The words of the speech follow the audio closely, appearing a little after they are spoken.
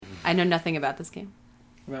I know nothing about this game.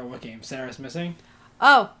 About what game? Sarah's Missing?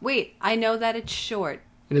 Oh, wait. I know that it's short.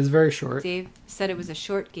 It is very short. Dave said it was a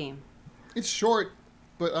short game. It's short,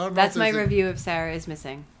 but I don't know. That's my review of Sarah is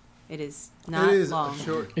Missing. It is not long.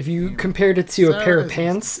 Short. If you compared it to a pair of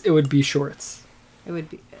pants, it would be shorts. It would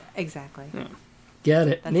be exactly. Get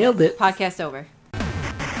it. That's Nailed it. Podcast over.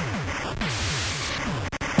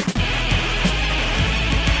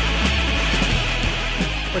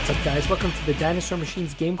 What's up, guys? Welcome to the Dinosaur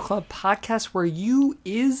Machines Game Club podcast, where you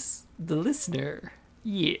is the listener.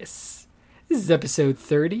 Yes. This is episode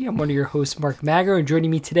 30. I'm one of your hosts, Mark Magro, and joining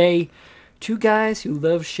me today, two guys who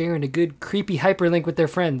love sharing a good creepy hyperlink with their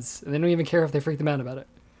friends, and they don't even care if they freak them out about it.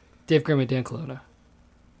 Dave Grimm and Dan Colonna.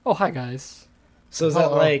 Oh, hi, guys. So is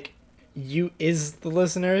that like, you is the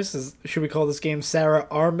listeners? Should we call this game Sarah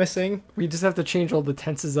are Missing? We just have to change all the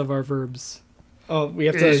tenses of our verbs. Oh, we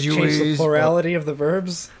have to change the plurality of the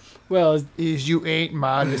verbs? Well, is you ain't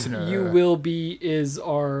my listener. You will be is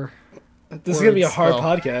our... This is going to be a hard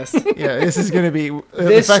podcast. Yeah, this is going to be...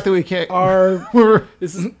 the fact that we can't...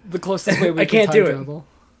 This is the closest way we I can can't do travel. it.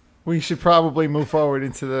 We should probably move forward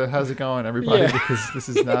into the how's it going, everybody, because this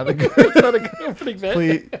is not a good... It's not a good opening bit.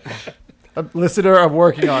 Please, listener, I'm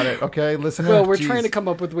working on it, okay? Listener, well, we're trying to come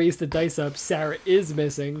up with ways to dice up Sarah is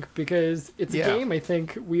Missing, because it's a game I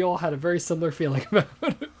think we all had a very similar feeling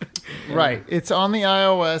about. Right. It's on the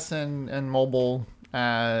iOS and mobile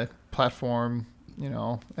platform, you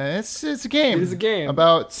know. And it's a game. It is a game.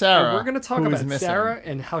 About Sarah. And we're going to talk about Sarah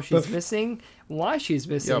and how she's missing, why she's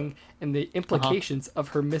missing, and the implications of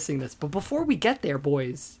her missingness. But before we get there,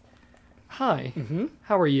 boys, hi. Mm-hmm.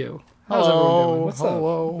 How are you? How's everyone doing? What's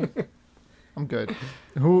up? I'm good.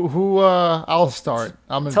 I'll start.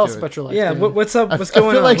 I'm gonna tell us about your life. Yeah, what's up? What's going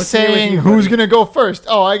on? I feel like what's saying who's gonna go first.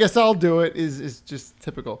 Oh, I guess I'll do it. Is just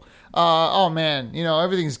typical. Oh man, you know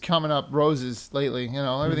everything's coming up roses lately. You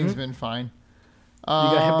know everything's been fine. You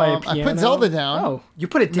got hit by a piano? I put Zelda down. Oh, you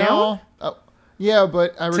put it down? No. Yeah,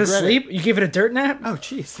 but I regret to sleep? it. You gave it a dirt nap? Oh,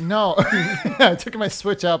 jeez. No. I took my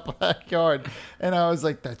Switch out backyard, and I was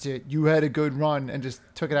like, that's it. You had a good run, and just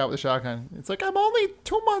took it out with a shotgun. It's like, I'm only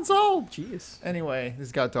 2 months old. Jeez. Anyway,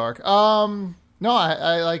 this got dark. No,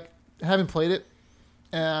 I like haven't played it,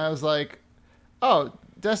 and I was like, oh,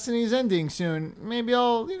 Destiny's ending soon. Maybe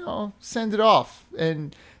I'll, send it off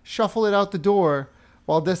and shuffle it out the door.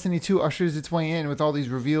 While Destiny 2 ushers its way in with all these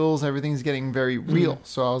reveals, everything's getting very real.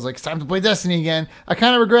 So I was like, it's time to play Destiny again. I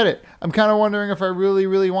kind of regret it. I'm kind of wondering if I really,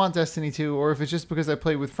 really want Destiny 2 or if it's just because I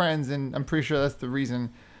played with friends, and I'm pretty sure that's the reason.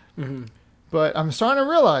 Mm-hmm. But I'm starting to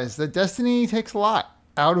realize that Destiny takes a lot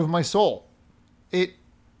out of my soul. It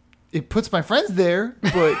puts my friends there,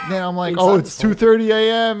 but then I'm like, oh, it's 2:30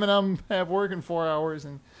 a.m. and I'm have work in 4 hours.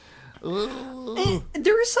 And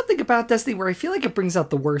there is something about Destiny where I feel like it brings out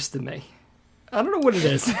the worst in me. I don't know what it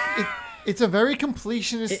is. It's a very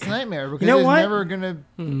completionist nightmare because it's never going to...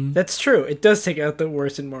 That's true. It does take out the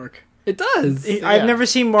worst in Mark. It does. I've never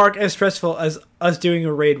seen Mark as stressful as us doing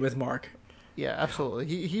a raid with Mark. Yeah, absolutely.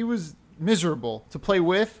 He was miserable to play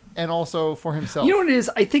with and also for himself. You know what it is?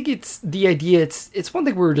 I think it's the idea. It's one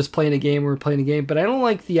thing we were just playing a game, but I don't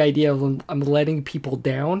like the idea of I'm letting people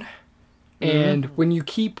down. And when you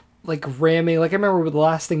keep like ramming, like I remember the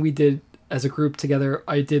last thing we did as a group together,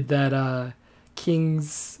 I did that...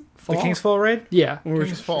 King's Fall? The King's Fall raid? Yeah. We were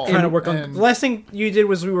King's Fall. trying to work on... The last thing you did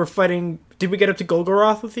was we were fighting... Did we get up to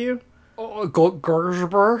Golgoroth with you?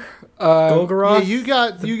 Golgoroth? Golgoroth? Yeah, you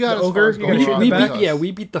got the ogre?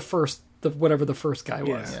 We beat the first whatever the first guy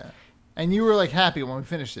was. Yeah. And you were like happy when we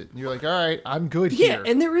finished it. You were like, all right, I'm good here. Yeah,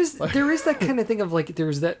 and there is that kind of thing of like,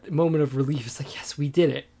 there's that moment of relief. It's like, yes, we did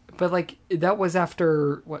it. But like, that was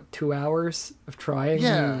after, 2 hours of trying?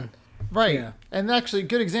 Yeah. Right. Yeah. And actually,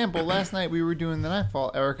 good example. Last night we were doing the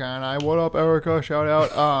Nightfall, Erica and I. What up, Erica? Shout out.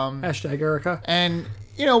 Hashtag Erica. And,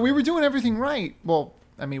 we were doing everything right. Well,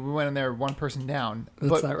 I mean, we went in there one person down. That's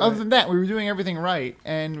but not right. Other than that, we were doing everything right.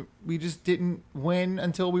 And we just didn't win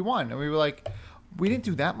until we won. And we were like, we didn't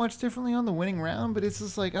do that much differently on the winning round. But it's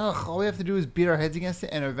just like, all we have to do is beat our heads against it.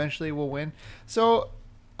 And eventually we'll win. So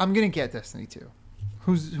I'm going to get Destiny 2.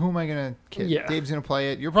 Who am I going to kid? Yeah. Dave's going to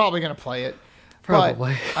play it. You're probably going to play it.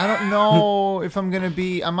 Probably. But I don't know if I'm going to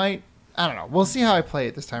be... I don't know. We'll see how I play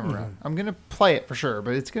it this time around. I'm going to play it for sure,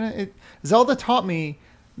 but Zelda taught me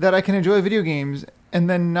that I can enjoy video games and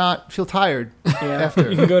then not feel tired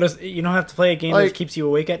after. You don't have to play a game that keeps you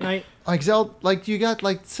awake at night. Like Zelda, you got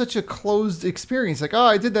such a closed experience. Like, oh,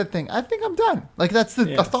 I did that thing. I think I'm done. Like, that's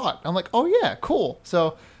a thought. I'm like, oh yeah, cool.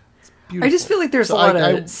 So... Beautiful. I just feel like there's a lot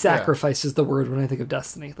of sacrifice is the word when I think of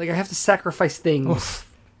Destiny. Like, I have to sacrifice things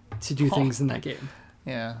to do things in that game.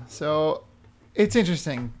 Yeah, so it's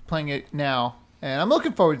interesting playing it now And I'm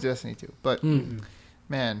looking forward to Destiny 2. But,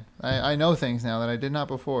 man, I know things now that I did not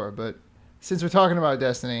before. But since we're talking about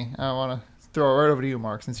Destiny, I want to throw it right over to you,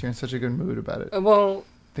 Mark, since you're in such a good mood about it. Well,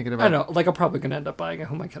 Thinking I about don't know. Like, I'm probably going to end up buying it.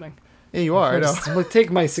 Who am I kidding? Yeah, you are. I know. Like, take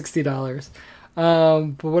my $60.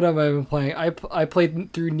 But what have I been playing? I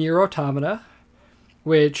played through Nier Automata,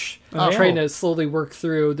 which I'm trying to slowly work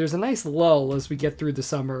through. There's a nice lull as we get through the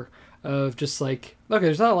summer of just like, okay,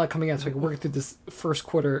 there's not a lot coming out, so I can work through this first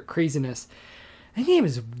quarter craziness. That game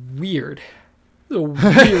is weird. It's a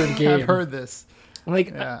weird game. I've heard this. Like,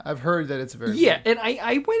 Yeah, I've heard that it's very yeah, and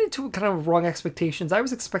I went into kind of wrong expectations. I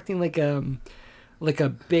was expecting like a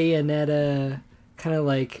Bayonetta kind of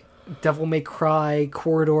like Devil May Cry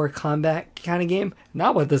corridor combat kind of game.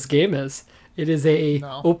 Not what this game is. It is a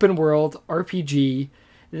open world RPG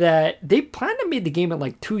that they planned to make the game in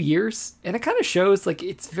like 2 years, and it kind of shows like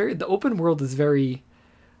the open world is very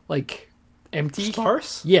like empty,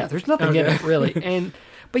 Sparse? Yeah, there's nothing in it really,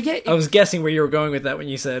 but yeah, I was guessing where you were going with that when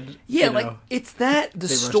you said, yeah, you know, like it's that the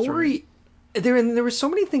rushed story there were so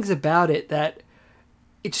many things about it that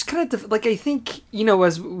it just kind of like I think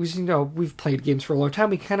as we've played games for a long time,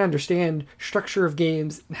 we kind of understand structure of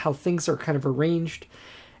games and how things are kind of arranged,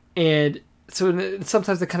 and so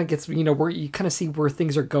sometimes it kind of gets where you kind of see where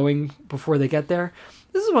things are going before they get there.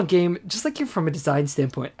 This is one game, just like from a design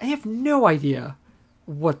standpoint, I have no idea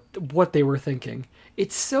what they were thinking.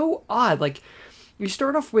 It's so odd. Like, you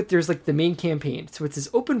start off with, there's like the main campaign, so it's this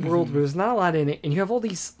open world where there's not a lot in it, and you have all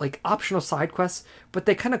these like optional side quests, but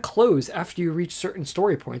they kind of close after you reach certain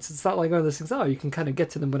story points. It's not like one of those things, you can kind of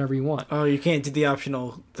get to them whenever you want. oh, you can't do the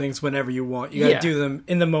optional things whenever you want. You gotta do them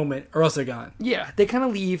in the moment, or else they're gone. Yeah, they kind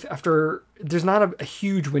of leave after, there's not a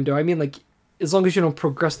huge window. I mean, like, as long as you don't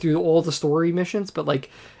progress through all the story missions, but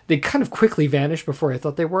like, they kind of quickly vanish before I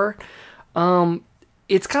thought they were.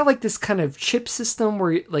 It's kind of like this kind of chip system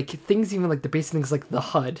where like things, even like the basic things like the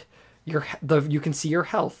HUD, you can see your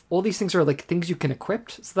health. All these things are like things you can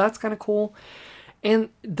equip, so that's kind of cool. And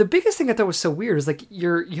the biggest thing I thought was so weird is like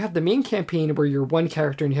you have the main campaign where you're one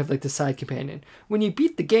character and you have like the side companion. When you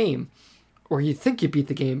beat the game, or you think you beat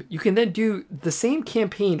the game, you can then do the same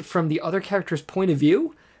campaign from the other character's point of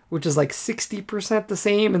view, which is like 60% the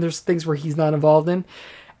same, and there's things where he's not involved in.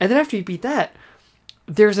 And then after you beat that,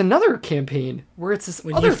 there's another campaign where it's this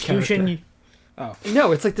other character.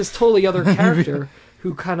 No, it's like this totally other character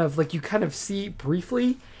who kind of like you kind of see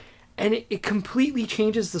briefly, and it completely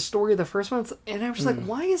changes the story of the first one. And I was like,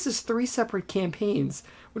 why is this 3 separate campaigns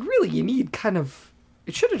when really you need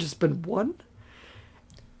it should have just been one.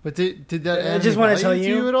 But did that add I just want to tell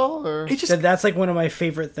you at all? Or? That's like one of my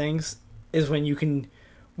favorite things is when you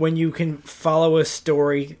can follow a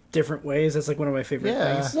story different ways. That's like one of my favorite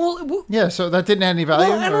things. Well, yeah. So that didn't add any value.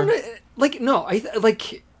 Well, I don't know. Like, no,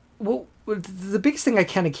 the biggest thing I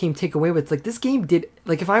kind of take away with like this game did,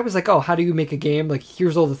 like, if I was like, oh, how do you make a game? Like,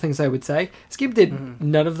 here's all the things I would say. This game did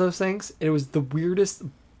none of those things. It was the weirdest,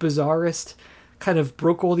 bizarrest, kind of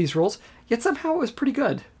broke all these rules. Yet somehow it was pretty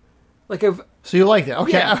good. Like, so you liked it?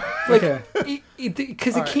 Okay. Yeah, like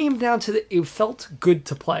because it came down to it felt good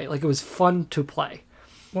to play. Like, it was fun to play.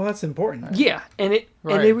 Well, that's important. Yeah, and it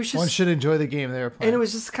was just, one should enjoy the game they were playing. And it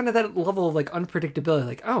was just kind of that level of like unpredictability.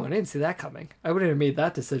 Like, oh, I didn't see that coming. I wouldn't have made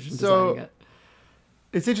that decision designing it.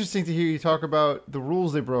 It's interesting to hear you talk about the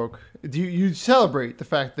rules they broke. Do you celebrate the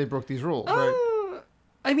fact they broke these rules? Right?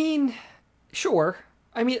 I mean, sure.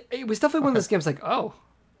 I mean, it was definitely one of those games like, oh,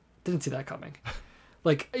 didn't see that coming.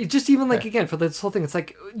 Like, it just even like, again, for this whole thing, it's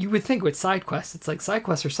like, you would think with side quests, it's like side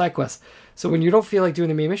quests or side quests. So when you don't feel like doing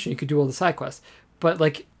the main mission, you could do all the side quests. But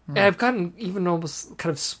like, and I've gotten even almost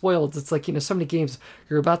kind of spoiled. It's like, so many games,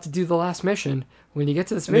 you're about to do the last mission. When you get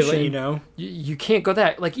to this mission, they let you can't go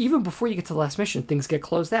that. Like, even before you get to the last mission, things get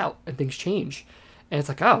closed out and things change. And it's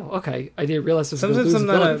like, oh, okay, I didn't realize there was no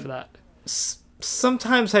losability for that.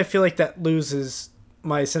 Sometimes I feel like that loses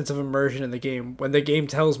my sense of immersion in the game. When the game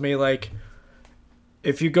tells me, like,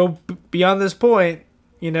 if you go beyond this point,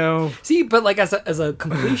 See, but like as a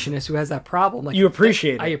completionist who has that problem, like, you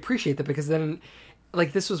appreciate it. I appreciate that because then,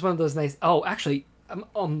 like, this was one of those nice. Oh, actually,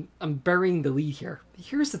 I'm burying the lead here.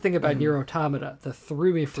 Here's the thing about Nier Automata that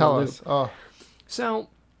threw me for a loop. Tell us. So,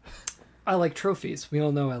 I like trophies. We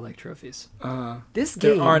all know I like trophies. This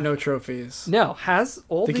there game are no trophies. No, has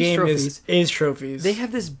all the these game trophies. is trophies. They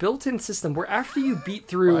have this built-in system where after you beat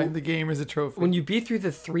through Find the game as a trophy. When you beat through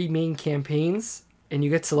the 3 main campaigns and you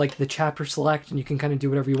get to like the chapter select and you can kind of do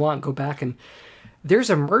whatever you want, go back, and there's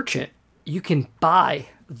a merchant. You can buy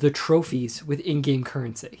the trophies with in-game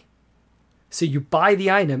currency. So you buy the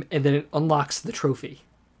item and then it unlocks the trophy.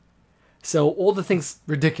 So all the things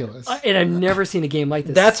ridiculous. And I've never seen a game like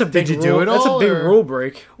this. That's a big rule. That's a big rule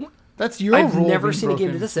break. That's your I've rule never being seen a game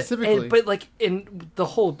broken that does it. specifically. But like, in the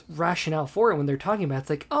whole rationale for it, when they're talking about it, it's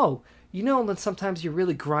like, oh, you know, when sometimes you're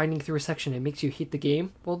really grinding through a section, it makes you hate the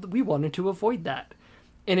game. Well, we wanted to avoid that,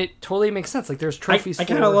 and it totally makes sense. Like, there's trophies. I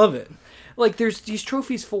kind of love it. Like, there's these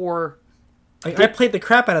trophies for. I played the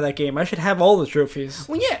crap out of that game. I should have all the trophies.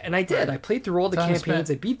 Well, yeah, and I did. I played through all the campaigns.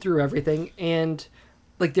 I beat through everything, and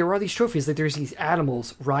like there are all these trophies. Like there's these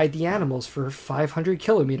animals. Ride the animals for 500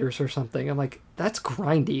 kilometers or something. I'm like, that's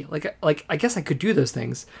grindy. Like I guess I could do those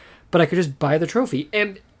things, but I could just buy the trophy.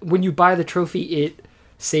 And when you buy the trophy, it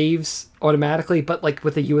saves automatically. But like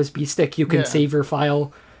with a USB stick, you can save your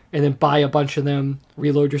file and then buy a bunch of them,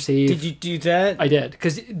 reload your save. Did you do that? I did,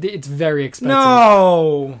 because it's very expensive.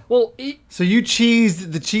 No! Well, so you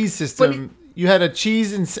cheesed the cheese system. You had a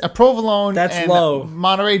cheese and a provolone and low.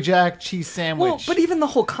 Monterey Jack cheese sandwich. Well, but even the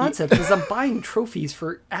whole concept is I'm buying trophies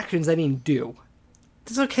for actions I didn't do.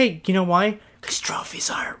 It's okay. You know why? Because trophies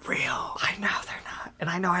aren't real. I know they're not, and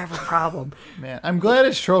I know I have a problem. Man, I'm glad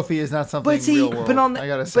his trophy is not something real world. I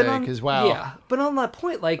gotta say, because wow. Yeah, but on that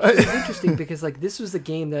point, like, it was interesting because like this was the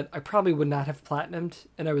game that I probably would not have platinumed,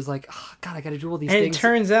 and I was like, oh, God, I gotta do all these things. And it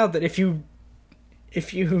turns out that if you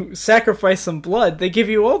sacrifice some blood, they give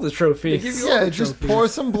you all the trophies. Just pour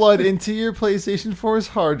some blood into your PlayStation 4's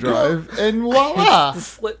hard drive, and voila!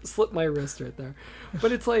 Slip my wrist right there.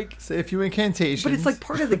 But it's like... Say a few incantations. But it's like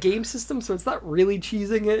part of the game system, so it's not really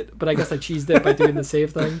cheesing it, but I guess I cheesed it by doing the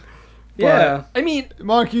save thing. Yeah. But, I mean...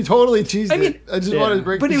 Mark, you totally cheesed it. I just wanted to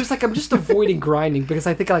break... But it was like, I'm just avoiding grinding, because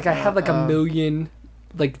I think like I have like $1 million...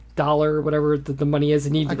 like dollar, whatever the money is.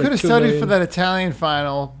 I could have studied for that Italian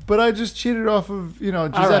final, but I just cheated off of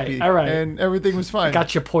Giuseppe, all right. And everything was fine.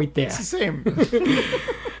 Got your point there. It's the same.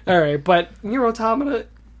 All right, but Nier Automata,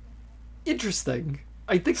 interesting.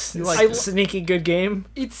 I think sneaky good game.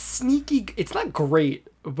 It's sneaky. It's not great,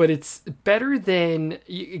 but it's better than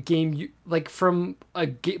a game like from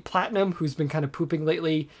Platinum, who's been kind of pooping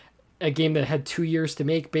lately. A game that had 2 years to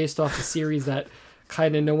make, based off a series that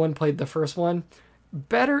kind of no one played the first one.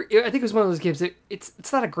 Better, I think it was one of those games that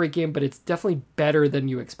it's not a great game, but it's definitely better than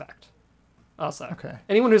you expect. Also, okay.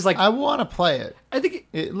 Anyone who's like, I want to play it. I think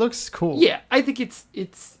it looks cool. Yeah, I think it's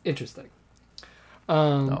interesting.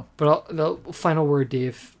 But the final word,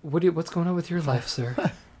 Dave. What's going on with your life, sir?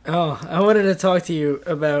 I wanted to talk to you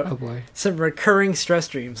about some recurring stress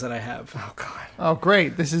dreams that I have. Oh, God. Oh,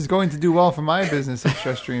 great. This is going to do well for my business of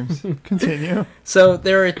stress dreams. Continue. So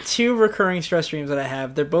there are 2 recurring stress dreams that I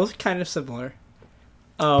have. They're both kind of similar.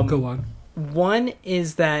 Go on. One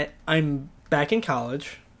is that I'm back in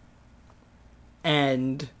college,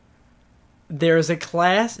 and there's a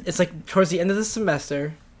class. It's like towards the end of the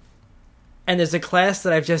semester, and there's a class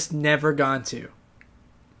that I've just never gone to.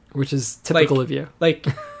 Which is typical of you. Like,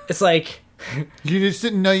 it's like... You just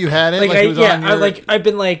didn't know you had it? I've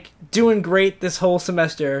been, like, doing great this whole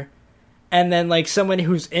semester, and then, like, someone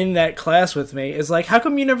who's in that class with me is like, how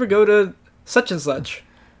come you never go to such and such?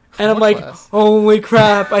 And I'm like, holy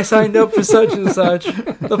crap, I signed up for such and such.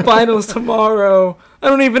 The final's tomorrow. I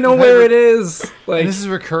don't even know where it is. Like, and this is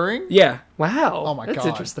recurring? Yeah. Wow. Oh, my God. That's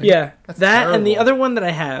interesting. Yeah. That's that terrible. And the other one that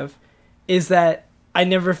I have is that I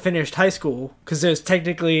never finished high school because there's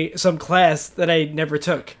technically some class that I never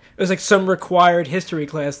took. It was like some required history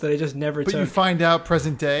class that I just never took. But you find out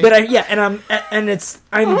present day. But I'm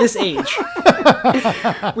this age.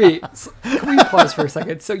 Wait, can we pause for a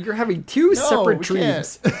second? So you're having 2 separate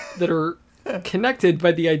dreams that are connected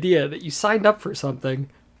by the idea that you signed up for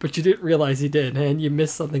something, but you didn't realize you did, and you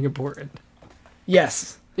missed something important.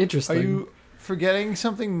 Yes. Interesting. Are you forgetting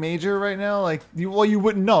something major right now? Like, you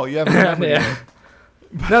wouldn't know. You haven't remembered it.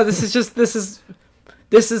 No, this is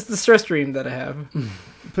the stress dream that I have.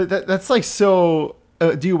 But that's like so.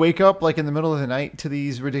 Do you wake up like in the middle of the night to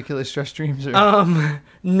these ridiculous stress dreams? Or?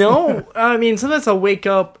 No. I mean, sometimes I'll wake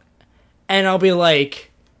up and I'll be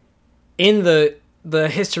like in the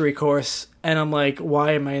history course, and I'm like,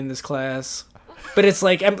 why am I in this class? But it's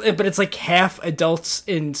like half adults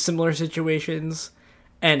in similar situations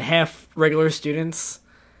and half regular students,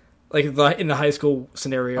 like in the high school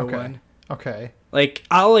scenario one. Okay. Like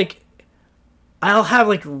I'll have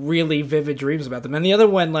like really vivid dreams about them, and the other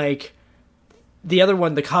one,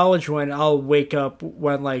 the college one, I'll wake up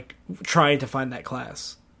when like trying to find that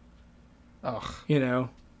class. Ugh. You know.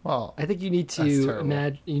 Well, I think you need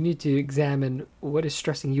to you need to examine what is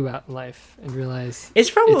stressing you out in life and realize it's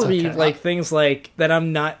probably like things like that.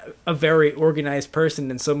 I'm not a very organized person,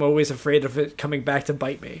 and so I'm always afraid of it coming back to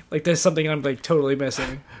bite me. Like there's something I'm like totally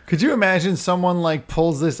missing. Could you imagine someone like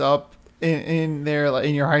pulls this up in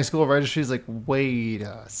your high school registries, like, wait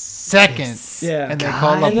a second. Yeah. And they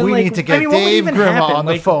call up, we need to get what would Dave even Grima happen? on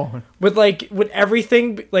the phone. Would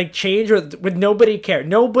everything like change, or would nobody care?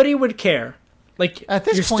 Nobody would care. Like, at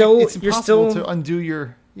this point, it's impossible to undo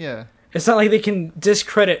your It's not like they can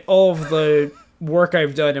discredit all of the work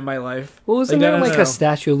I've done in my life. Well, isn't there like a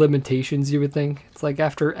statute of limitations? You would think it's like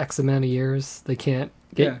after X amount of years, they can't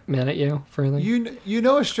get mad at you for anything. You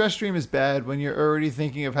know a stress stream is bad when you're already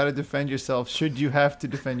thinking of how to defend yourself. Should you have to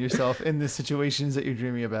defend yourself in the situations that you're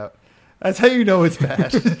dreaming about? That's how you know it's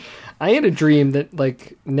bad. I had a dream that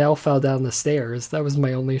like Nell fell down the stairs. That was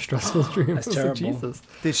my only stressful dream. That's terrible. Like, Jesus.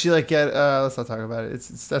 Did she like get? Let's not talk about it.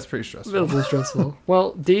 That's pretty stressful. That was stressful.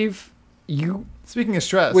 Well, Dave, speaking of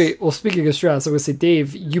stress. Speaking of stress, I would say,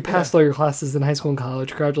 Dave, you passed all your classes in high school and college.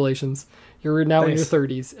 Congratulations. You're now in your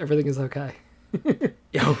 30s. Everything is okay.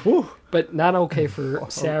 But not okay for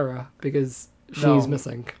Sarah because she's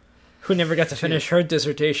missing. Who never got to finish her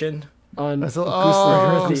dissertation on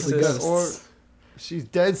her thesis. Or she's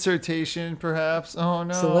dead dissertation, perhaps. Oh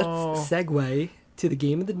no. So let's segue to the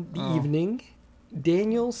game of the evening.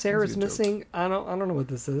 Daniel, Sarah's missing. I don't know what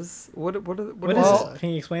this is. What is it? Can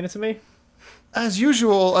you explain it to me? As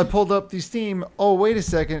usual, I pulled up the Steam. Oh, wait a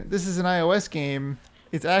second. This is an iOS game.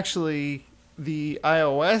 It's actually the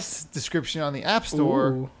iOS description on the App Store.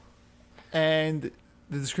 Ooh. And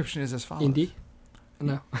the description is as follows. Indie?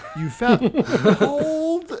 No. You found...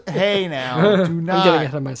 Hold. Hey, now. Do not I'm getting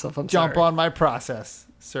ahead of myself. jump on my process,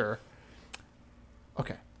 sir.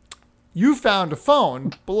 Okay. You found a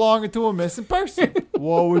phone belonging to a missing person.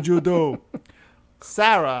 What would you do?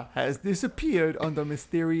 Sarah has disappeared under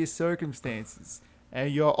mysterious circumstances,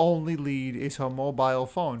 and your only lead is her mobile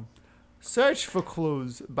phone. Search for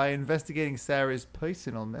clues by investigating Sarah's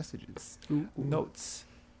personal messages, notes,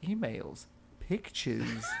 emails,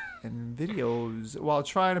 pictures, and videos while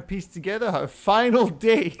trying to piece together her final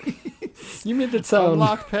day. You made that sound.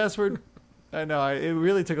 Unlock password. I know, it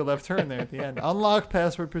really took a left turn there at the end. Unlock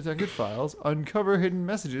password-protected files, uncover hidden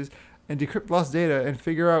messages, and decrypt lost data, and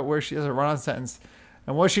figure out where she has a run-on sentence,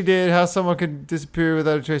 and what she did, how someone could disappear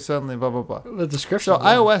without a trace suddenly, blah, blah, blah. The description. So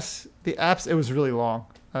iOS, the apps, it was really long.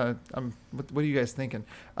 What are you guys thinking?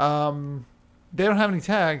 They don't have any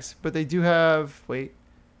tags, but they do have,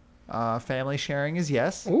 family sharing is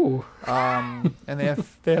yes. Ooh. And they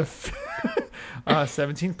have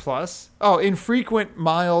 17 plus. Oh, infrequent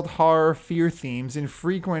mild horror fear themes,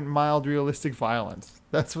 infrequent mild realistic violence.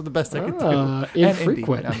 That's what the best I could do.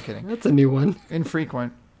 Infrequent. No, I'm kidding. That's a new one.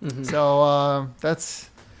 Infrequent. Mm-hmm. So that's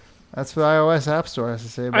what iOS App Store has to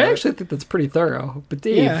say about it. I actually think that's pretty thorough. But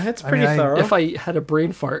Dave, yeah, it's pretty thorough. If I had a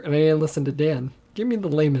brain fart and I didn't listen to Dan, give me the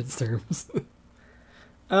layman's terms.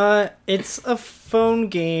 It's a phone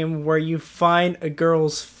game where you find a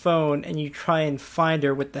girl's phone and you try and find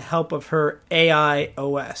her with the help of her AI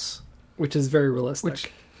OS, which is very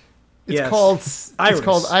realistic. It's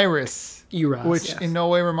called Iris. Eros, which in no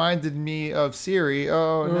way reminded me of Siri.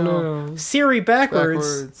 Oh no, Siri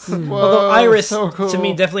backwards. Although Iris to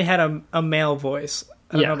me definitely had a male voice.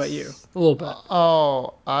 I don't know about you. A little bit.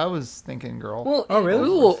 Oh, I was thinking girl. Well, really? It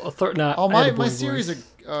was a little. My Siri's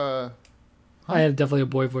I had definitely a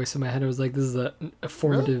boy voice in my head. I was like, "This is a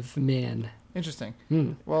formative man." Interesting.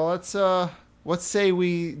 Well, let's say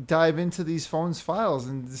we dive into these phones files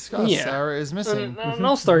and discuss. Yeah. Sarah is missing. And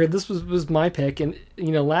I'll start. This was my pick, and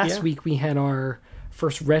last week we had our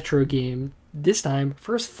first retro game. This time,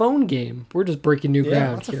 first phone game. We're just breaking new ground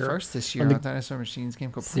here. What's the first this year on Dinosaur Machines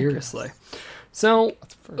game called Seriously. So,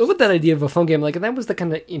 with that idea of a phone game, that was the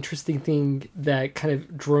kind of interesting thing that kind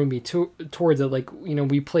of drove me towards it.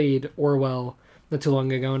 We played Orwell not too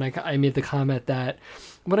long ago, and I made the comment that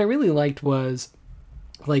what I really liked was,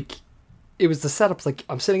 it was the setups,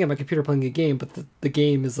 I'm sitting at my computer playing a game, but the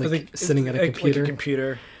game is, sitting at a computer. Like a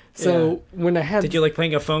computer. So, when I had... Did you like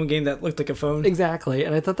playing a phone game that looked like a phone? Exactly,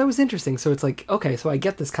 and I thought that was interesting. So it's okay, so I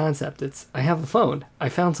get this concept. I have a phone. I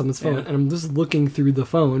found someone's phone, and I'm just looking through the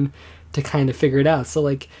phone to kind of figure it out. So,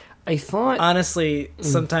 I thought... Honestly,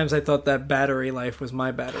 sometimes I thought that battery life was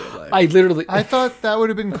my battery life. I thought that would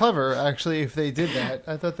have been clever, actually, if they did that.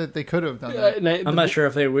 I thought that they could have done that. I'm not sure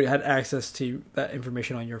if they had access to that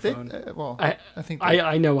information on your phone. I think...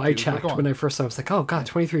 I know, I checked when I first saw it. I was like, oh, God,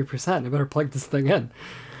 23%. I better plug this thing in.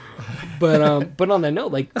 But on that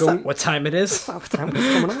note, that's not what time it is. That's not what time it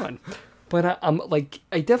is coming on. But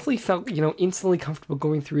I definitely felt instantly comfortable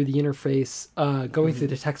going through the interface, going through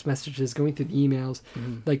the text messages, going through the emails.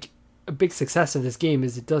 A big success of this game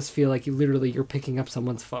is it does feel like you're picking up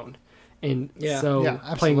someone's phone, and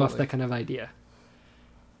playing off that kind of idea.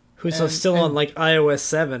 Who's still on iOS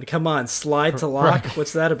 7? Come on, slide to lock. Right.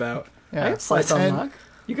 What's that about? Yeah, slide to unlock.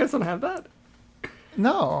 You guys don't have that?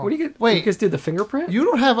 No. What do you get? Wait, you guys do the fingerprint? you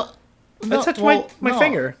don't have. I touched my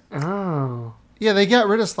finger. Oh. Yeah, they got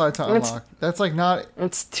rid of slide to unlock. That's like not.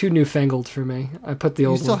 That's too newfangled for me. I put the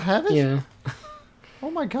old one. You still have it? Yeah. Oh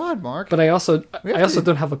my god, Mark. But I also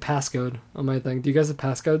don't have a passcode on my thing. Do you guys have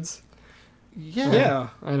passcodes? Yeah.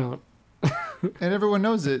 I don't. And everyone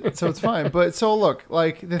knows it, so it's fine. But so look,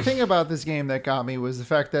 like the thing about this game that got me was the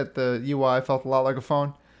fact that the UI felt a lot like a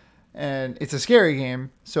phone. And it's a scary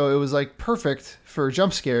game, so it was like perfect for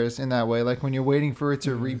jump scares in that way. Like when you're waiting for it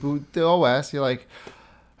to reboot the OS, you're like,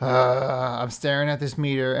 I'm staring at this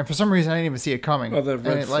meter, and for some reason I didn't even see it coming. Oh, the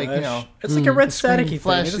red and flash. It's like a red staticky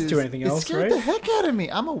thing. It doesn't do anything else, it scared right? the heck out of me.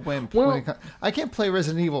 I'm a wimp. Well, I can't play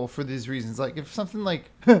Resident Evil for these reasons. Like if something like,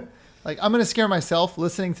 like I'm gonna scare myself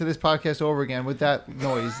listening to this podcast over again with that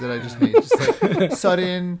noise that I just made, just like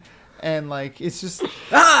sudden, and like it's just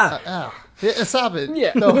stop it.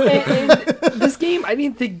 Yeah. No. and this game, I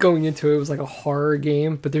didn't think going into it was like a horror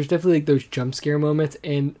game, but there's definitely like those jump scare moments.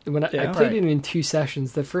 And when I played it in 2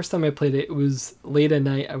 sessions, the first time I played it, it was late at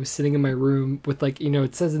night. I was sitting in my room with like,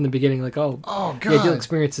 it says in the beginning, like, oh God. The ideal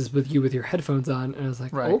experiences with you with your headphones on. And I was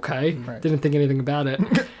like, okay. Right. Didn't think anything about it.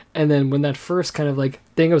 And then when that first kind of like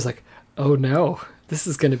thing, I was like, oh no, this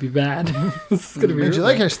is going to be bad. This is going to be Did you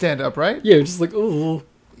like her stand up, right? Yeah, just like, ooh.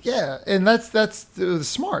 Yeah, and that's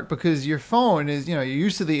smart because your phone is, you're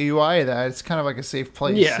used to the UI of that. It's kind of like a safe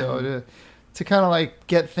place. Yeah. So to kind of like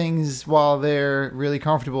get things while they're really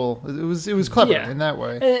comfortable, it was clever in that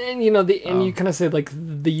way. And you kind of say like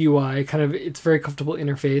the UI kind of, it's very comfortable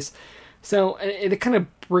interface. So it kind of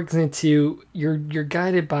brings into you're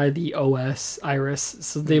guided by the OS Iris.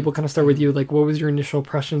 So they will kind of start with you, like, what was your initial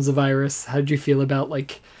impressions of Iris? How did you feel about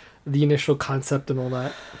like the initial concept and all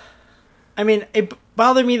that? I mean, it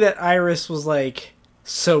bothered me that Iris was like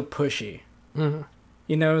so pushy. Mm-hmm.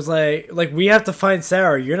 It was like we have to find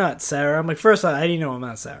Sarah. You're not Sarah. I'm like, first off, how do you know I'm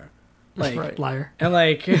not Sarah? Like, liar. And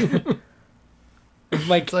like, you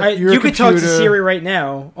could talk to Siri right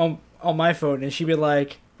now on my phone, and she'd be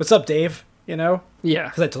like, "What's up, Dave?" Yeah,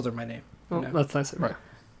 because I told her my name. Well, that's nice. Right.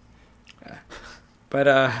 But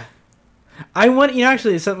I want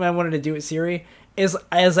actually something I wanted to do with Siri is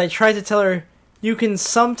as I tried to tell her, you can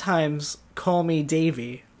sometimes call me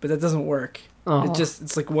Davey, but that doesn't work.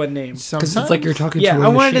 It's like one name. Because it's like you're talking to a I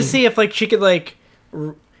wanted machine. to see if like she could like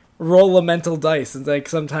roll a mental dice and like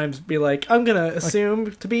sometimes be like, I'm gonna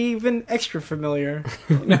assume to be even extra familiar.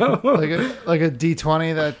 like a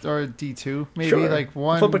D20 or a D2 maybe. Sure. Like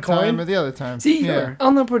one Flip a coin time or the other time. See,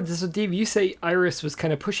 I'll not put this with Dave. You say Iris was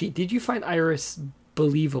kind of pushy. Did you find Iris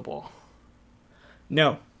believable?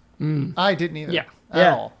 No. I didn't either. Yeah.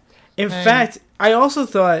 At all. In fact, I also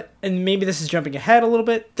thought, and maybe this is jumping ahead a little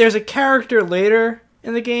bit, there's a character later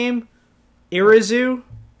in the game, Irizu,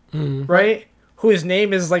 right? Whose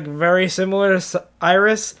name is like very similar to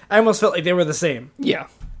Iris. I almost felt like they were the same. Yeah.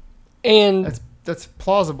 And that's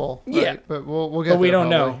plausible. Right? Yeah. But we'll get But we there don't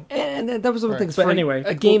probably. know. And that was one of the things. But for anyway,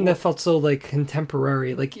 a game that felt so like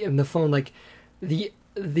contemporary, like in the phone, like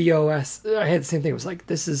the OS. I had the same thing. It was like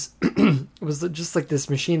this is it was just like this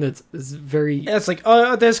machine that's is very. Yeah, it's like,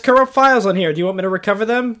 oh, there's corrupt files on here. Do you want me to recover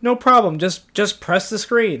them? No problem. Just press the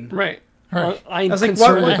screen. Right. Right. I'm I was like,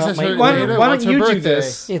 concerned why about my. why What's don't her you do birthday?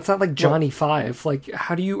 this? It's not like Johnny 5. Like,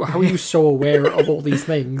 how are you so aware of all these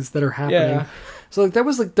things that are happening? Yeah. So like that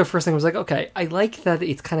was like the first thing. I was like, okay, I like that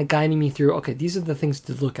it's kind of guiding me through. Okay, these are the things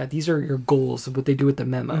to look at. These are your goals and what they do with the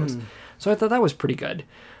memos. So I thought that was pretty good.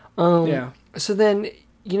 Yeah. So then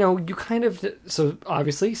you kind of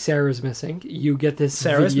obviously Sarah's missing. You get this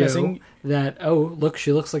Sarah's video missing. that look,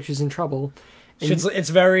 she looks like she's in trouble. And It's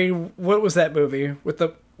very. What was that movie with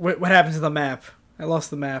the? What happened to the map? I lost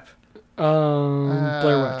the map.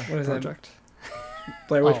 Blair Witch what is that? Project.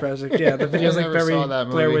 Blair Witch Project. Yeah, the video's like very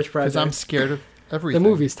Blair Witch Project. Because I'm scared of everything. The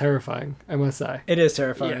movie's terrifying, I must say. It is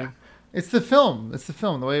terrifying. Yeah. It's the film.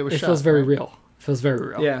 The way it was shot. It feels very right? real. It feels very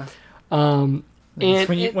real. Yeah. And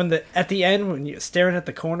At the end when you're staring at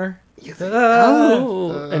the corner.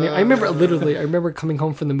 and I remember coming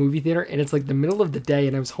home from the movie theater, and it's like the middle of the day,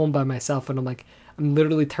 and I was home by myself, and I'm like, I'm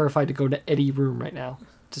literally terrified to go to Eddie's room right now.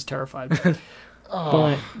 Just terrified.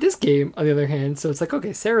 But this game, on the other hand, so it's like,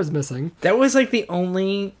 okay, Sarah's missing. That was like the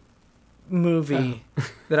only movie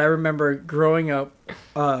that I remember growing up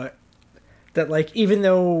that like, even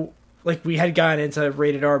though like we had gotten into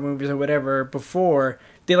rated R movies or whatever before,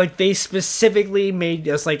 they specifically made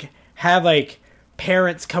us like have like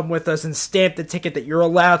parents come with us and stamp the ticket that you're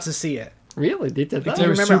allowed to see it. Really? They did that? They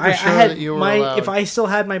were remember super I sure had that you were my allowed. if I still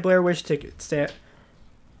had my Blair Witch ticket stamp,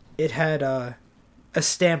 it had a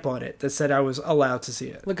stamp on it that said I was allowed to see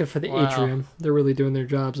it. Looking for the atrium. They're really doing their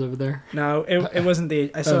jobs over there. No, it wasn't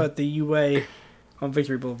the. I saw it the UA on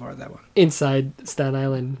Victory Boulevard. That one inside Staten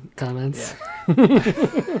Island comments.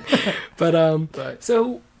 Yeah. But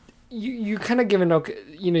so you kind of given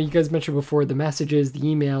you guys mentioned before the messages, the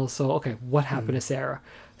emails. So okay, what happened to Sarah?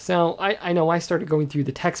 So I know I started going through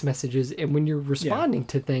the text messages, and when you're responding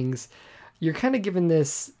to things, you're kind of given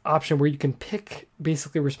this option where you can pick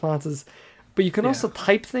basically responses, but you can also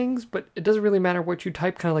type things, but it doesn't really matter what you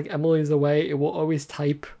type. Kind of like Emily's Away, it will always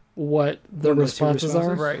type what the responses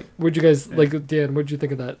are. Right. Would you guys, Dan, what'd you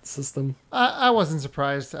think of that system? I wasn't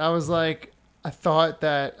surprised. I was like, I thought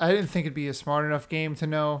that, I didn't think it'd be a smart enough game to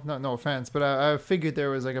know, no offense, but I figured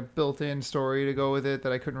there was like a built-in story to go with it,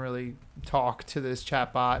 that I couldn't really talk to this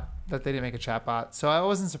chatbot, that they didn't make a chatbot. So I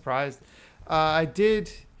wasn't surprised. I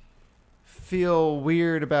did feel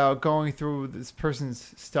weird about going through this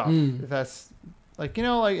person's stuff. That's like,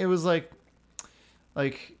 it was like,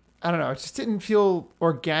 I don't know. It just didn't feel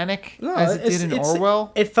organic as it did in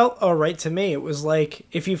Orwell. It felt all right to me. It was like,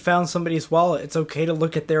 if you found somebody's wallet, it's okay to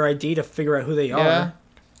look at their ID to figure out who they are.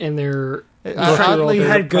 And they're oddly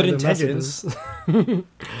had good intentions.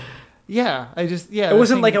 Yeah, It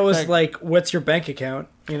wasn't like I was like, "What's your bank account?"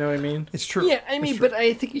 You know what I mean? It's true. Yeah, I mean, but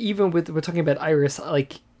I think even we're talking about Iris,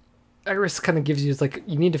 like Iris kind of gives you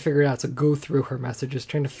you need to figure it out. So go through her messages,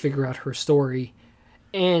 trying to figure out her story.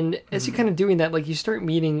 And as you're kind of doing that, you start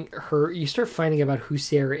meeting her, you start finding about who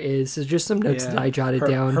Sarah is. There's just some notes that I jotted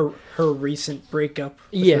down. Her recent breakup.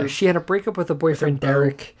 She had a breakup with a boyfriend,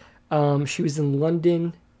 Derek. She was in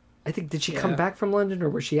London. I think, did she come back from London, or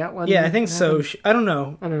was she at London? Yeah, I think so. I don't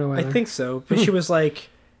know. I don't know either. I think so. But she was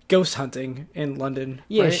ghost hunting in London.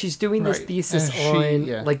 Yeah, right? She's doing this thesis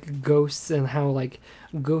on ghosts and how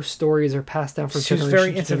ghost stories are passed down from generation to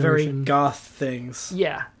generation. She's very into very goth things.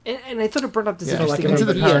 Yeah, and I thought it brought up this interesting into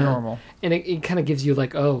the paranormal, and it kind of gives you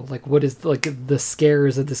what is the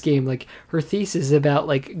scares of this game? Her thesis is about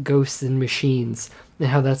ghosts and machines and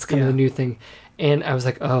how that's kind of the new thing. And I was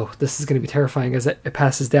like, oh, this is going to be terrifying as it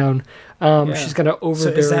passes down. She's going to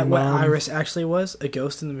overbear. So is that what Iris actually was? A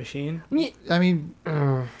ghost in the machine? I mean,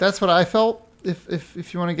 that's what I felt.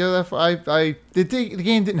 If you want to go that far, the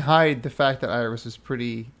game didn't hide the fact that Iris was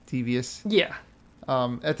pretty devious. Yeah.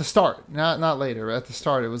 At the start, not later. At the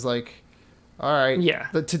start, it was like, all right. Yeah.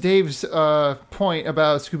 To Dave's point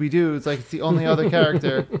about Scooby-Doo, it's it's the only other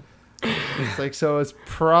character. It's so it's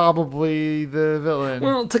probably the villain.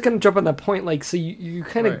 Well, to kind of jump on that point, so you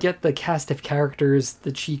kind of get the cast of characters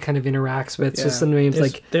that she kind of interacts with. Yeah. So some names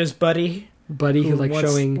there's Buddy who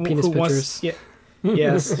showing penis pictures.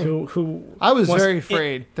 Yes, who I was very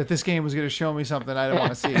afraid that this game was going to show me something I didn't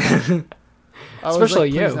want to see. Especially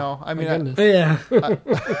you. No. I mean,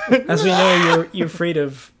 as we know, you're afraid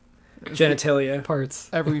of genitalia parts.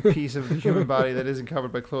 Every piece of the human body that isn't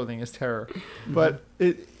covered by clothing is terror. But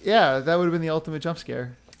that would have been the ultimate jump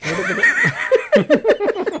scare.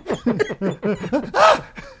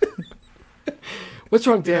 What's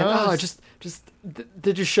wrong, Dan?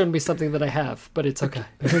 They just showed me something that I have, but it's okay.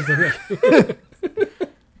 But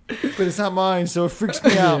it's not mine, so it freaks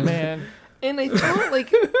me out, man. And I thought,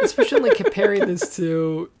 especially comparing this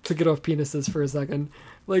to get off penises for a second,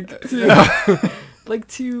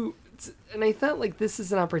 and I thought this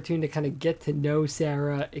is an opportunity to kind of get to know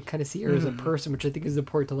Sarah and kind of see her as a person, which I think is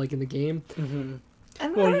important to in the game. Mm-hmm.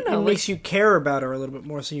 And I don't know, it makes you care about her a little bit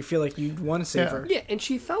more, so you feel like you want to save her. Yeah, and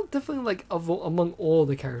she felt definitely among all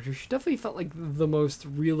the characters, she definitely felt like the most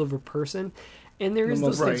real of a person. And there is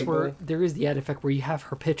those things where there is the ad effect where you have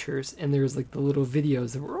her pictures and there's the little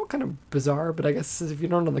videos that were all kind of bizarre, but I guess if you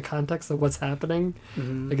don't know the context of what's happening,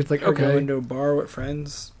 it's her going to a bar with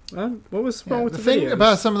friends. What was wrong with the thing videos?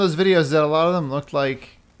 about some of those videos is that a lot of them looked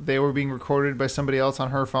like they were being recorded by somebody else on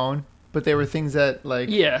her phone, but they were things that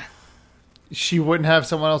she wouldn't have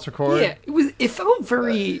someone else record. Yeah, it felt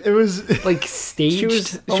very it was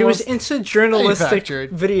staged. She was into journalistic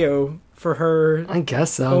video for her, I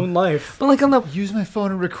guess so, own life. But use my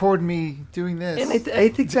phone and record me doing this. And I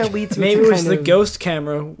think that leads me maybe to it was the ghost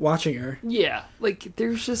camera watching her. Yeah,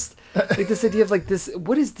 there's just this idea of this.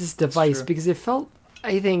 What is this device? Because it felt,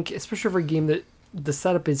 I think, especially for a game that the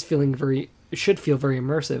setup is should feel very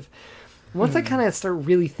immersive. Once I kind of start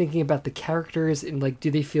really thinking about the characters and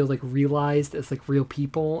do they feel realized as real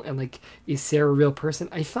people and is Sarah a real person?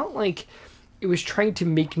 I felt like it was trying to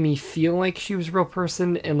make me feel like she was a real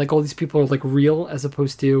person and all these people are real as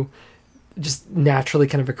opposed to just naturally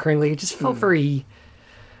kind of occurring. It just felt very,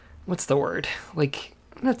 what's the word?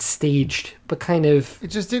 Not staged, but kind of. It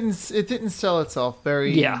just didn't sell itself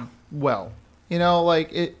very well.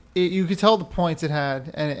 You could tell the points it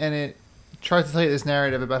had and it tried to tell you this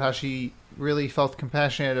narrative about how she really felt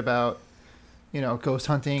compassionate about, ghost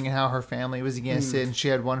hunting and how her family was against it, and she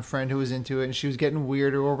had one friend who was into it, and she was getting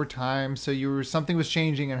weirder over time. So something was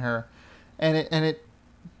changing in her,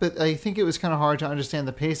 but I think it was kind of hard to understand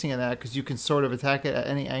the pacing of that because you can sort of attack it at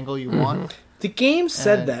any angle you want. The game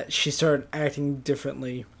said that she started acting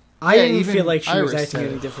differently. I didn't feel like she was acting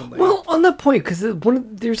any differently. Well, on that point, because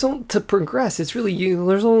to progress, it's really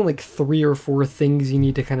there's only like 3 or 4 things you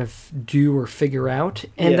need to kind of do or figure out,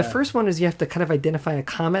 and the first one is you have to kind of identify a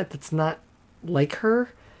comment that's not like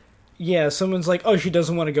her. Yeah, someone's like, "Oh, she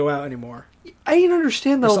doesn't want to go out anymore." I didn't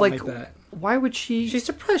understand though, like that. Why would she? She's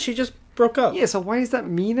depressed. She just broke up. Yeah, so why does that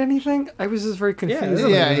mean anything? I was just very confused.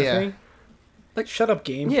 Yeah. Like, shut up,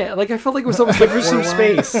 game. Yeah, like I felt like it was almost give her some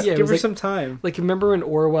space. Yeah, give her some time. Like, remember in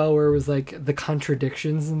Orwell where it was like the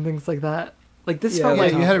contradictions and things like that? Like this felt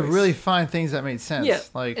like you had to really find things that made sense. Yeah,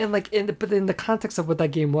 but in the context of what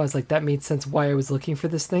that game was, like that made sense why I was looking for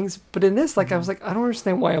these things. But in this, like I was like, I don't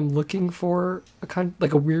understand why I'm looking for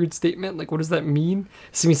a weird statement. Like, what does that mean?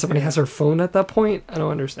 Does it mean somebody has her phone at that point? I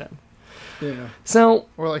don't understand. Yeah. So,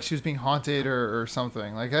 or like she was being haunted or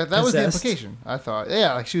something. Like that was the implication. I thought.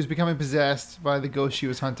 Yeah, like she was becoming possessed by the ghost she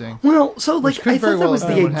was hunting. Well, so like I thought that was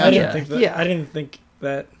the idea. I didn't think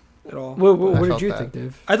that at all. What did you think,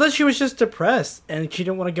 Dave? I thought she was just depressed and she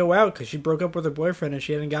didn't want to go out because she broke up with her boyfriend and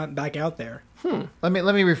she hadn't gotten back out there. Let me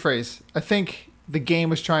rephrase. I think the game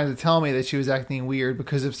was trying to tell me that she was acting weird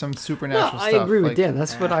because of some supernatural stuff. I agree with Dan.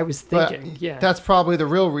 That's what I was thinking. Yeah, that's probably the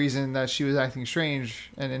real reason that she was acting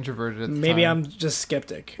strange and introverted at the time. Maybe I'm just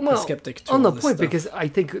skeptic. Well, skeptic on the point, because I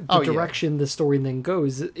think the direction the story then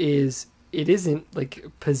goes is it isn't like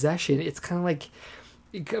possession. It's kind of like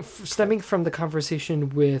stemming from the conversation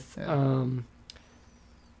with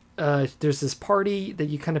there's this party that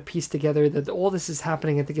you kind of piece together that all this is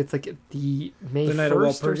happening. I think it's like the May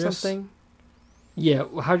 1st or something. Yeah,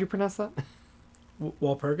 how do you pronounce that?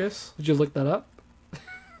 Walpurgis? Did you look that up?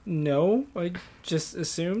 No, I just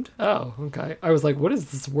assumed. Oh, okay. I was like, what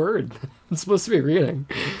is this word? I'm supposed to be reading.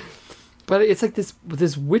 But it's like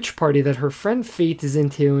this witch party that her friend Faith is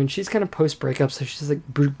into, and she's kind of post-breakup, so she's like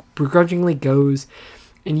begrudgingly goes.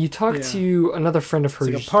 And you talk to another friend of hers.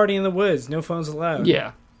 It's like a party in the woods, no phones allowed.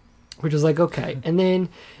 Yeah. Which is like, okay. And then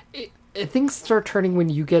things start turning when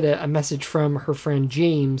you get a message from her friend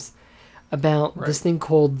James about this thing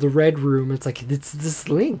called the Red Room. It's like, it's this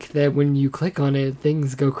link that when you click on it,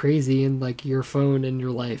 things go crazy in like your phone and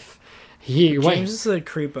your life. James is a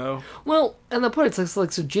creepo. Well, and the point, it's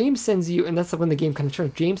like, so James sends you, and that's like when the game kind of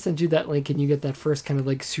turns. James sends you that link and you get that first kind of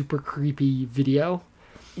like super creepy video.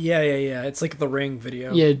 Yeah. It's like the Ring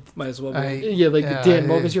video. Yeah. Might as well be. Dan,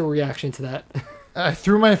 what was your reaction to that? I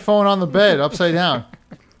threw my phone on the bed upside down.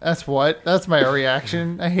 That's my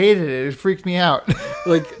reaction. I hated it. It freaked me out.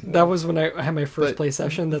 Like, that was when I had my first play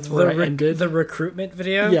session. That's where I ended. The recruitment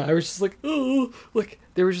video? Yeah, I was just like, oh, like,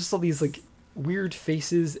 there was just all these, like, weird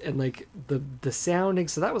faces and, like, the sounding.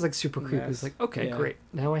 So that was, like, super creepy. It was like, okay, great.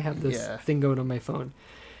 Now I have this thing going on my phone.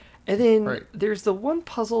 And then there's the one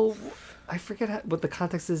puzzle. I forget what the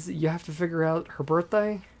context is. You have to figure out her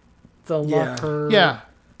birthday to unlock her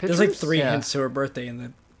pictures. There's, like, 3 hints to her birthday in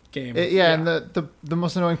the game. And the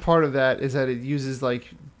most annoying part of that is that it uses like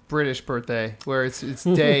British birthday, where it's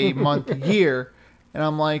day, month, year, and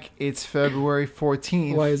I'm like, it's February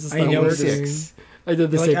 14th. Why is this not working? I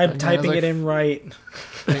did the same thing. I'm typing it in right.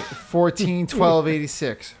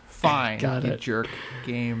 14/12/86. Fine, got it. Jerk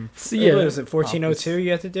game. So what is it? 1402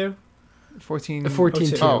 you have to do.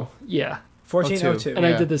 1402. Oh. Yeah. 1402. And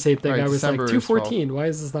I did the same thing. I was December like 214. Why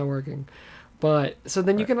is this not working? But so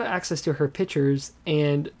then you can have access to her pictures,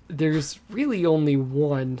 and there's really only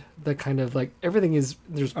one that kind of like everything is.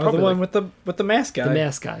 There's probably the one with the mask guy. The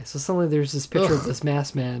mask guy. So suddenly there's this picture of this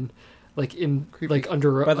masked man, like in like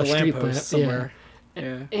under a street lamp somewhere.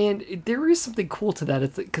 Yeah. And there is something cool to that.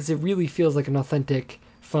 It's because it really feels like an authentic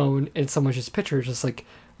phone, and someone's just picture. It's just like,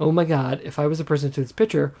 oh my god, if I was a person who took this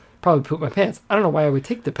picture, I'd probably poop my pants. I don't know why I would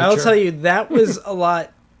take the picture. I'll tell you, that was a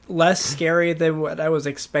lot less scary than what I was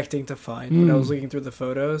expecting to find when I was looking through the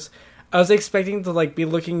photos. I was expecting to like be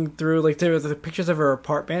looking through like there were the pictures of her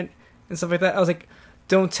apartment and stuff like that. I was like,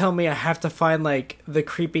 don't tell me I have to find like the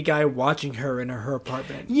creepy guy watching her in her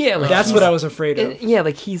apartment. Yeah, like that's what I was afraid of. Yeah,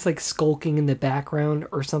 like he's like skulking in the background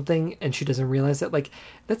or something, and she doesn't realize it. Like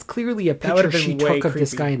that's clearly a picture she took of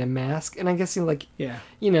this guy in a mask. And I'm guessing like,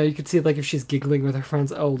 you could see like if she's giggling with her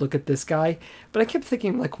friends, oh look at this guy. But I kept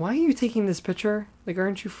thinking like, why are you taking this picture? Like,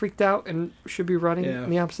 aren't you freaked out and should be running in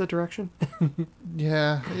the opposite direction?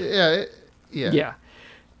 Yeah.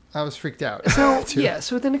 I was freaked out. So yeah,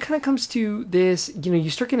 so then it kind of comes to this. You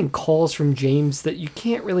start getting calls from James that you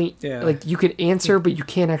can't really like. You could answer, but you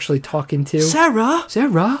can't actually talk into. Sarah.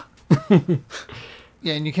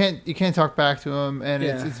 Yeah, and you can't talk back to him, and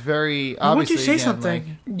it's very obviously. Would you say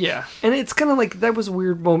something? Yeah, and it's kind of like that was a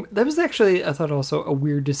weird moment. That was actually, I thought, also a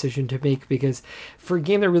weird decision to make, because for a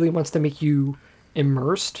game that really wants to make you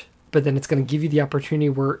immersed, but then it's going to give you the opportunity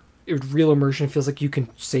where real immersion feels like you can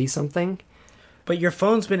say something. But your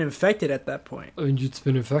phone's been infected at that point. And it's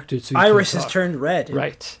been infected, so Iris has turned red.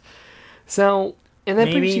 Right. So, and that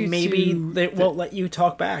brings you maybe they won't let you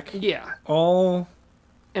talk back. Yeah.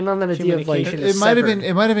 And on that idea of like it might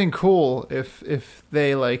have been cool if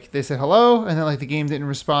they said hello and then like the game didn't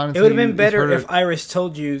respond. It would have been better if Iris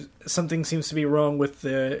told you something seems to be wrong with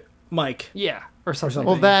the mic. Yeah, or something.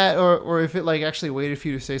 Well, that or if it like actually waited for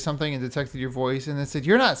you to say something and detected your voice and then said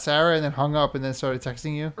you're not Sarah and then hung up and then started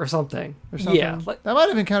texting you or something. Yeah, that might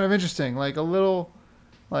have been kind of interesting. Like a little,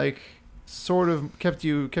 like. Sort of kept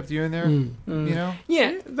you in there, you know.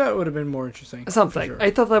 Yeah, that would have been more interesting. Something. Sure. I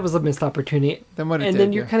thought that was a missed opportunity.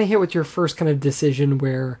 Then you're kind of hit with your first kind of decision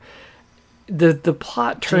where the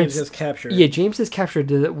plot turns. James is captured. Yeah, James is captured.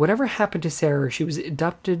 Whatever happened to Sarah, she was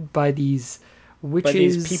abducted by these witches. By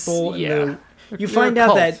these people. Yeah. You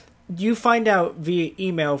find out via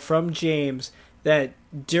email from James that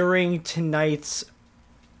during tonight's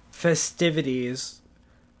festivities,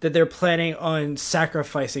 that they're planning on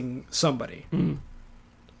sacrificing somebody.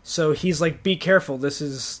 So he's like, be careful. This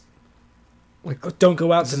is like, don't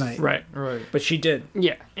go out tonight. Right. But she did.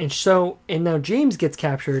 Yeah. And now James gets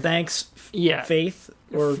captured. Thanks, Faith,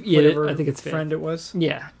 or yeah, whatever I think it's friend it was.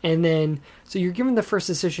 Yeah. And then, so you're given the first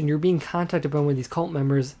decision. You're being contacted by one of these cult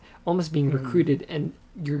members, almost being recruited, and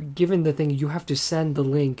you're given the thing, you have to send the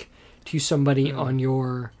link to somebody on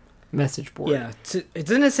your message board. Yeah.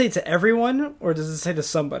 Doesn't it say to everyone, or does it say to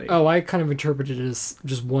somebody? Oh, I kind of interpreted it as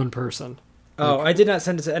just one person. Oh, I did not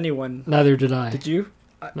send it to anyone. Neither did I. Did you?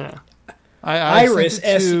 No. Iris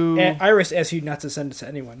asked you not to send it to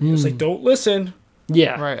anyone. It was like, don't listen.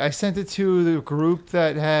 Yeah. Right. I sent it to the group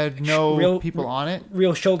that had no people on it.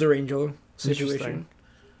 Real shoulder angel situation.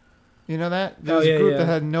 You know that? There was a group that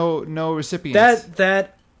had no recipients.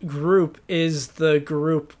 That group is the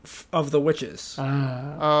group of the witches.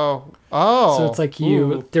 So it's like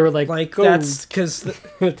they were like that's because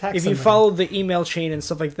if you follow the email chain and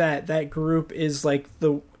stuff like that, that group is like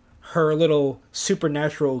her little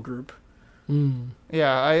supernatural group.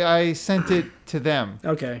 Yeah, I sent it to them.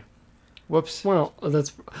 Okay. Whoops. Well,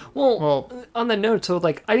 on the note, so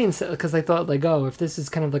like I didn't say, because I thought like, oh, if this is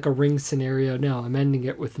kind of like a ring scenario, no, I'm ending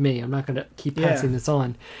it with me. I'm not going to keep passing this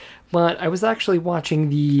on. But I was actually watching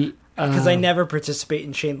the because I never participate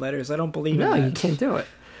in chain letters. I don't believe in that. No, you can't do it.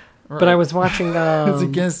 Right. But I was watching. It's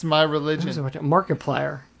against my religion. I was watching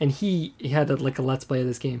Markiplier, and he had a let's play of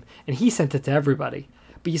this game, and he sent it to everybody.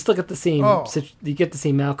 But you still get the same. You get the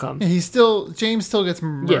same outcome. James still gets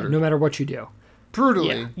murdered. Yeah, no matter what you do.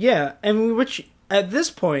 Brutally. Yeah, and which at this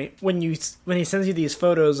point, when he sends you these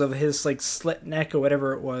photos of his like slit neck or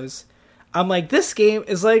whatever it was, I'm like, this game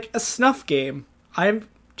is like a snuff game. I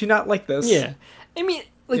do not like this. Yeah, I mean,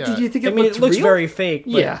 did you think it looks real? very fake.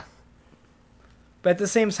 But, yeah, but at the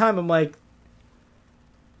same time, I'm like,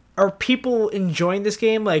 are people enjoying this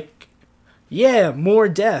game? Like, yeah, more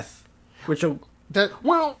death, which it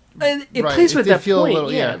plays with that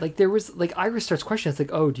point. Yeah, like there was like Iris starts questioning. It's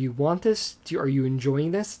like, oh, do you want this? Are you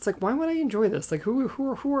enjoying this? It's like, why would I enjoy this? Like, who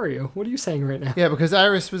are you? What are you saying right now? Yeah, because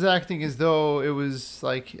Iris was acting as though it was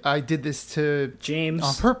like I did this to James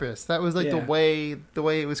on purpose. That was like the way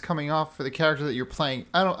it was coming off for the character that you're playing.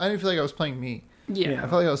 I didn't feel like I was playing me. Yeah, I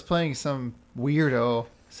felt like I was playing some weirdo,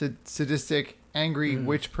 sadistic, angry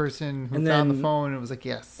witch person who found the phone and was like,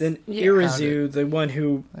 yes. Then Irizu, the one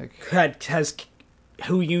who has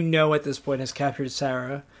who at this point has captured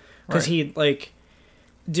Sarah, because he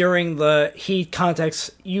he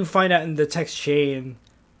contacts you. Find out in the text chain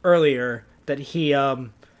earlier that he's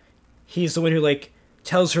the one who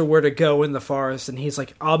tells her where to go in the forest, and he's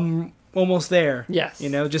like, I'm almost there. Yes,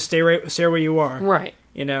 just stay where you are. Right.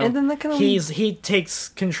 And then he takes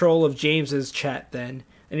control of James's chat then.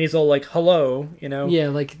 And he's all like, hello, Yeah,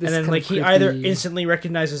 like this. And then he either instantly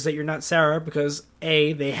recognizes that you're not Sarah because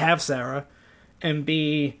A, they have Sarah, and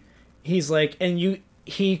B, he's like, and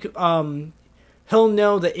he'll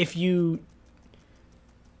know that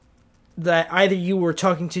that either you were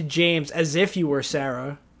talking to James as if you were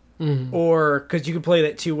Sarah, or because you could play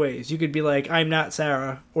that two ways. You could be like, I'm not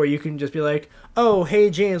Sarah, or you can just be like, oh, hey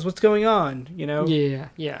James, what's going on?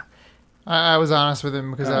 Yeah. I was honest with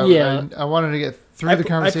him because I wanted to get through the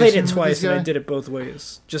conversation. I played it twice and I did it both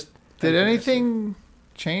ways. Did anything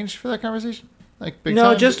change for that conversation? Like big no,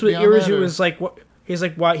 time just with beyond that, Irizu or- was like what he's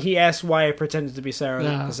like. Why he asked why I pretended to be Sarah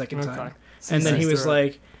the second time, So and then he was through it.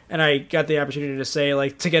 like, and I got the opportunity to say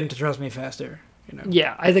like to get him to trust me faster. You know.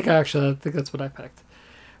 Yeah, I think that's what I picked.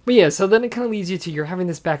 But yeah, so then it kind of leads you to you're having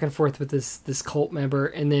this back and forth with this cult member,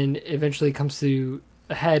 and then eventually it comes to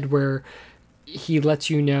a head where he lets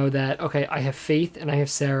you know that, okay, I have Faith and I have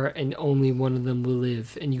Sarah, and only one of them will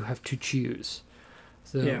live, and you have to choose.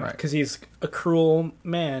 So, Yeah, because he's a cruel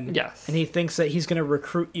man. Yes. And he thinks that he's going to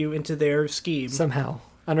recruit you into their scheme. somehow.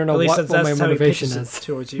 I don't know At least what my how he motivation pitches it is.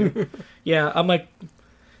 towards you. Yeah, I'm like,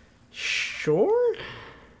 sure?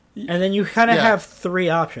 And then you kind of Yeah. have three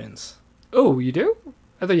options. Oh, you do?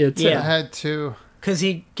 I thought you had two. Yeah. I had to. Because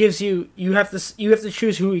he gives you have to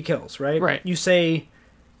choose who he kills, right? Right. You say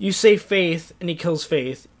Faith and he kills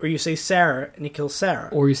Faith, or you say Sarah and he kills Sarah,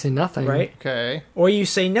 Or you say nothing. right? Okay. Or you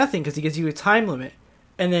say nothing because he gives you a time limit,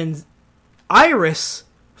 and then Iris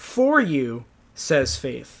for you says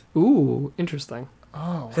Faith, Ooh, interesting.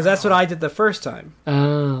 Oh. because that's what I did the first time.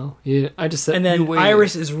 Oh, yeah. I just said, And then you waited.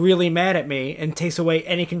 Iris is really mad at me and takes away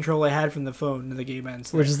any control I had from the phone, and the game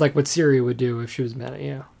ends. Which is like what Siri would do if she was mad at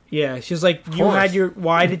you. Yeah, she's like, Of you course. had your.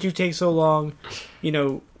 Why did you take so long? You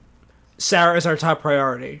know, Sarah is our top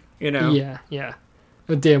priority. You know. Yeah, yeah.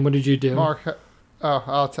 Oh, Dan, what did you do? Mark,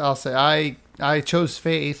 I'll say I chose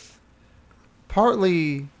Faith,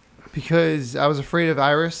 partly because I was afraid of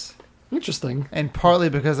Iris, Interesting. and partly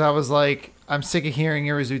because I was like, I'm sick of hearing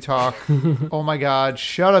Irizu talk. Oh my God,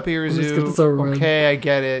 shut up, Let's get this Irizu. over with. Okay, I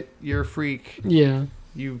get it. You're a freak. Yeah.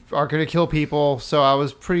 You are gonna kill people. So I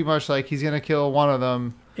was pretty much like, he's gonna kill one of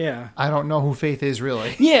them. Yeah. I don't know who Faith is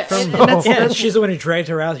really. Yeah, and that's, Yeah, that's she's the one who dragged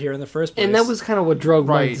her out here in the first place. and that was kind of what drove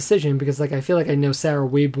my Right. decision, because like I feel like I know Sarah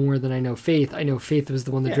way more than I know Faith. I know Faith was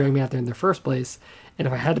the one that Yeah. dragged me out there in the first place, and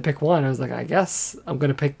if I had to pick one, I was like, I guess I'm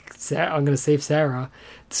gonna pick Sarah. I'm gonna save Sarah.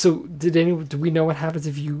 So do we know what happens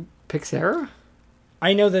if you pick Sarah?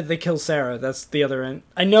 I know that they kill Sarah. That's the other end.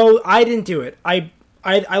 I know I didn't do it. I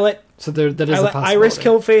let So that is a possibility. Iris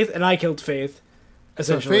kill Faith, and I killed Faith.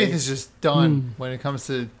 So Essentially, Faith is just done when it comes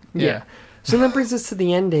to Yeah. So that brings us to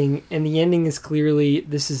the ending, and the ending is clearly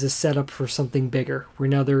this is a setup for something bigger, where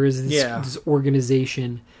now there is this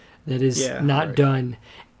organization that is not right. done.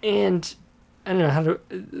 And I don't know how to.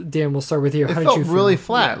 Dan, we'll start with you. It How did felt you feel? really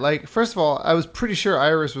flat. Yeah. Like, first of all, I was pretty sure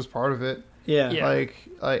Iris was part of it. yeah. Yeah. Like,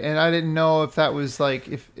 and I didn't know if that was like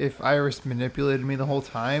if Iris manipulated me the whole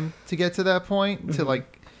time to get to that point to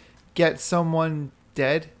like get someone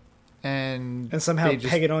dead and and somehow they just-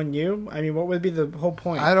 peg it on you. I mean, what would be the whole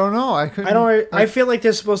point? I don't know. I couldn't. I don't. I like, feel like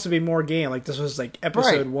there's supposed to be more game. Like this was like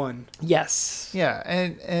episode Right. 1. Yes. Yeah,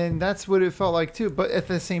 and that's what it felt like too. But at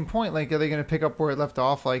the same point, like, are they going to pick up where it left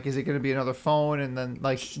off? Like, is it going to be another phone? And then,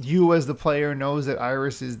 like, you as the player knows that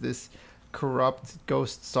Iris is this corrupt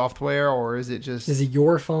ghost software, or is it just Is it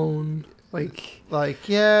your phone? Like,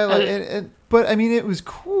 yeah? Like, but I mean, it was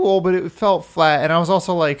cool, but it felt flat. And I was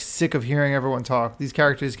also like sick of hearing everyone talk. These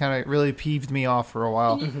characters kind of really peeved me off for a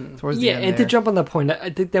while. Towards the yeah, end and there. to jump on that point,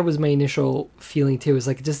 I think that was my initial feeling too. Is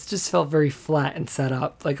like it just felt very flat and set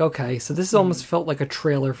up. Like, okay, so this almost felt like a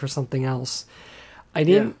trailer for something else. I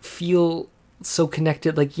didn't feel so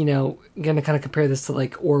connected. Like, you know, gonna kind of compare this to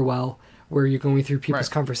like Orwell, where you're going through people's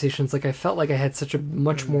Right. conversations. Like, I felt like I had such a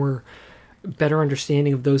much more better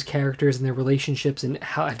understanding of those characters and their relationships and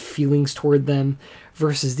how I had feelings toward them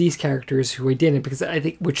versus these characters who I didn't, because I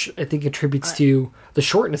think attributes to the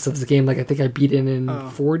shortness of the game. Like, I think I beat it in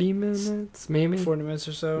 40 minutes, maybe 40 minutes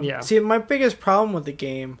or so. Yeah. See, my biggest problem with the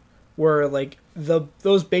game were like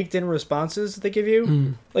those baked in responses that they give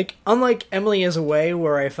you. Like, unlike Emily is Away,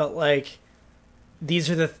 where I felt like these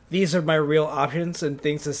are my real options and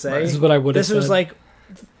things to say. This is what I would have This was said. like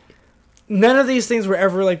none of these things were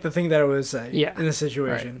ever like the thing that I would say. Yeah. In the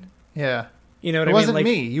situation. yeah, You know what it I mean? wasn't Like,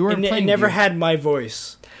 me. You weren't it playing. never you. had my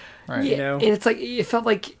voice. Right. Yeah, you know? and it's like it felt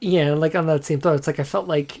like like on that same thought, it's like I felt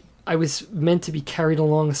like I was meant to be carried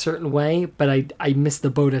along a certain way, but I missed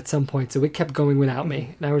the boat at some point, so it kept going without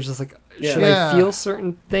me, and I was just like, Yeah. should Yeah. I feel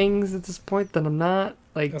certain things at this point that I'm not?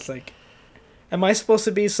 Like, It's like, am I supposed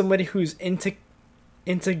to be somebody who's into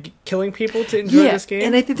killing people to enjoy this game?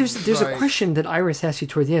 and I think there's a Right. question that Iris asks you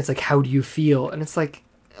towards the end. It's like, how do you feel? And it's like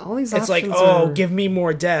all these it's like, options oh, are- give me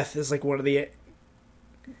more death is like one of the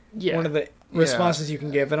yeah. responses you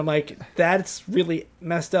can give, and I'm like, that's really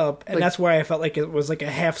messed up, and Like- that's why I felt like it was like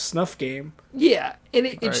a half snuff game. Yeah, and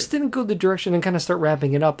it Right. just didn't go the direction and kind of start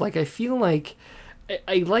wrapping it up. Like, I feel like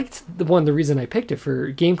I liked the reason I picked it for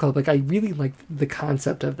Game Club. Like, I really liked the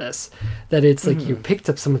concept of this. That it's like you picked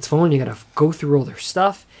up someone's phone, you gotta go through all their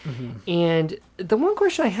stuff. And the one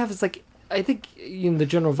question I have is like, I think the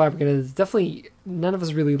general vibe is definitely none of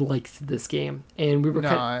us really liked this game, and we were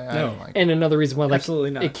I don't like it. And another reason why,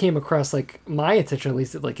 absolutely not. It came across my attention at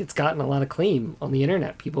least. It's gotten a lot of acclaim on the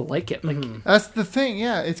internet. People like it. That's the thing.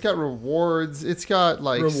 Yeah, it's got rewards. It's got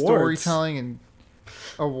storytelling and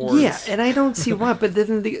awards. Yeah, and I don't see why. But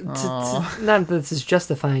then not that this is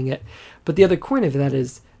justifying it, but the other coin of that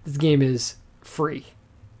is this game is free.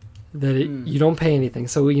 That you don't pay anything.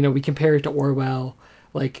 So we compare it to Orwell.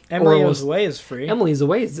 Emily's Away is free. Emily's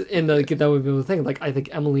Away is, and that would be the thing. I think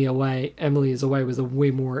Emily's Away was a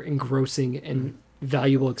way more engrossing and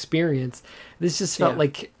valuable experience. This just felt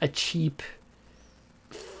like a cheap,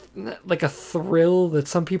 like a thrill that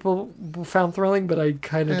some people found thrilling, but I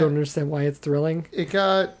kind of don't understand why it's thrilling. It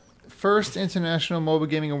got first International Mobile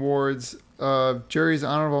Gaming Awards, jury's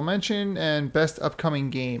honorable mention, and best upcoming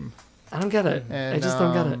game. I don't get it. And, I just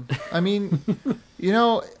don't get it. I mean,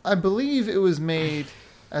 I believe it was made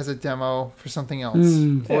as a demo for something else,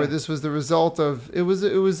 or this was the result of it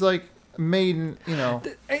was made in,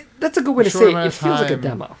 That's a good way to say it. It feels like a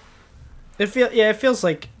demo. It feels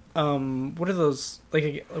like what are those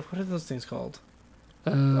things called?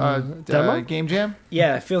 Demo? Game Jam?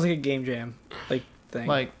 Yeah, it feels like a game jam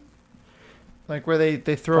thing. Like where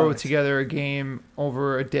they throw together a game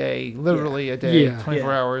over a day, literally a day,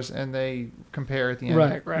 24 hours, and they compare at the end.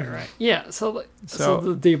 Right. Yeah, so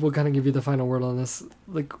Dave will kind of give you the final word on this.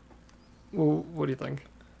 What do you think?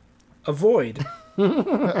 Avoid.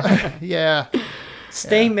 Yeah.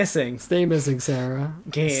 Stay missing, Sarah.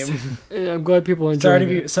 Game. I'm glad people are enjoying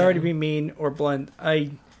it. Sorry to be mean or blunt.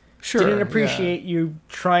 I didn't appreciate you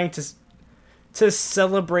trying to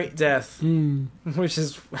celebrate death, which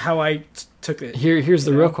is how I took it. Here's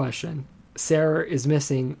the real question: Sarah is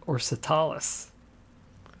missing or Satalis?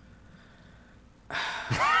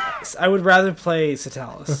 I would rather play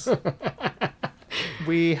Satalis.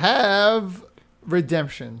 We have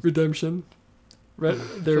Redemption. Redemption.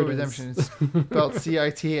 Redemption. It's spelled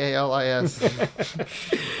Citalis.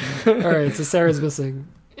 All right, so Sarah's missing.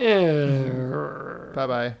 Bye,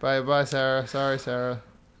 Sarah. Sorry, Sarah.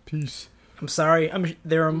 Peace. I'm sorry.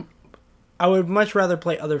 I would much rather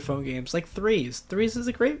play other phone games like Threes. Threes is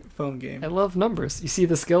a great phone game. I love numbers. You see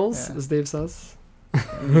the skills, as Dave says.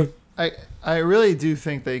 I really do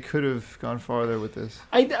think they could have gone farther with this.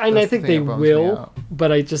 I think they will,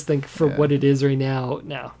 but I just think for what it is right now,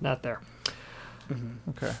 no, not there. Mm-hmm.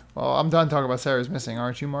 Okay. Well, I'm done talking about Sarah's Missing,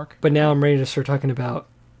 aren't you, Mark? But now I'm ready to start talking about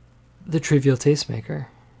the Trivial Tastemaker.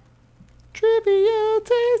 Trivial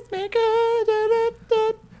Tastemaker. Da, da,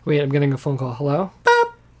 da. Wait, I'm getting a phone call. Hello?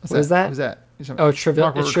 What is that? Who's that? Oh, it's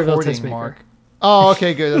Trivial Tastemaker. Mark. Oh,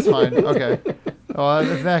 okay, good. That's fine. Okay. Well,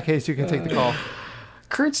 in that case, you can take the call.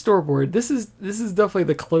 Current scoreboard. This is definitely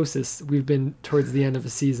the closest we've been towards the end of a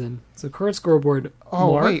season. So current scoreboard.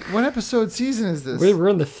 Oh, Mark, wait. What episode season is this? We're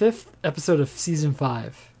in the 5th episode of season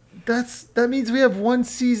 5. That means we have one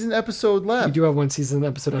season episode left. We do have one season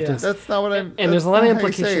episode after this. That's not what I'm... And there's a lot of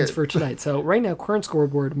implications for tonight. So right now, current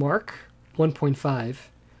scoreboard, Mark, 1.5.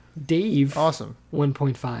 Dave, awesome,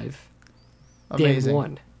 1.5. Amazing. Dan,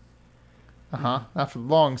 1. Not for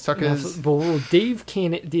long, suckers. Well, Dave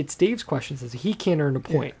can. It's Dave's question, so he can't earn a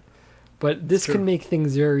point. But this can make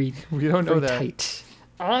things very. We don't know that. Tight.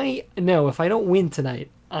 I know if I don't win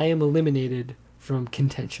tonight, I am eliminated from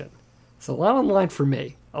contention. So a lot on the line for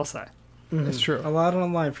me, I'll say. That's true. A lot on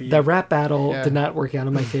the line for you. That rap battle did not work out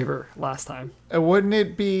in my favor last time. Wouldn't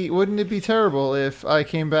it be terrible if I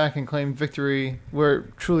came back and claimed victory where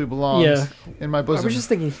it truly belongs in my bosom? I was just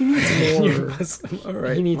thinking he needs more. All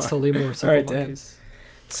right, he needs to leave more. All right, Dan.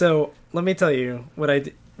 So let me tell you what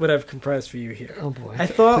I've comprised for you here. Oh boy! I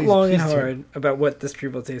thought long and hard about what this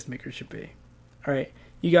Trivial Tastemaker should be. All right,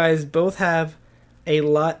 you guys both have a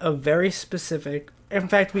lot of very specific. In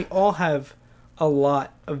fact, we all have a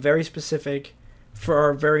lot of very specific for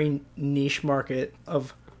our very niche market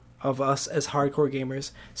of us as hardcore gamers.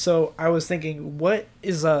 So I was thinking, what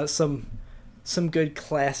is some good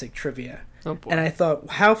classic trivia? Oh boy. And I thought,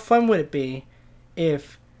 how fun would it be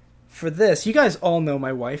if for this, you guys all know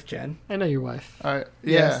my wife, Jen. I know your wife.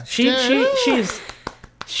 Yeah.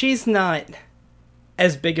 She's not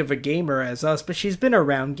as big of a gamer as us, but she's been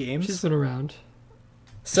around games. She's been around.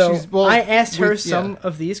 So I asked her some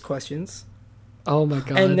of these questions. Oh my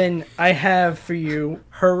god. And then I have for you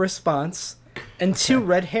her response and 2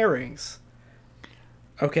 red herrings.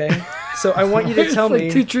 Okay? So I want you to tell me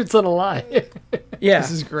 2 truths and a lie. Yeah. This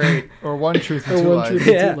is great. Or 1 truth and 2 lies. Truth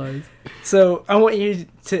and 2 lies. So I want you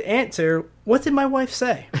to answer, what did my wife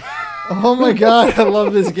say? Oh my god, I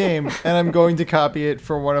love this game. And I'm going to copy it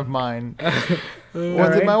for one of mine.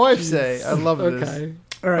 What did my wife say? I love this. Okay.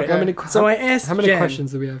 All right. Okay. So I asked how many Jen,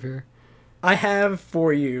 questions do we have here? I have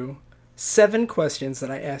for you 7 questions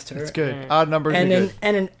that I asked her. That's good. Odd numbers and are good.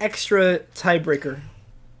 And an extra tiebreaker.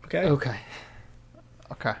 Okay?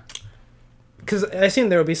 Okay. Because I assume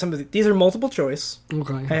there will be some of these are multiple choice.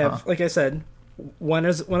 Okay. I have, like I said, one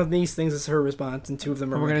of these things is her response, and 2 of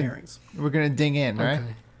them are red herrings. We're gonna ding in, right?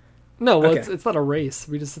 Okay. No, well, Okay. it's not a race.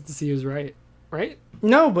 We just have to see who's right. Right?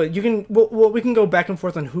 No, but you can. Well, we can go back and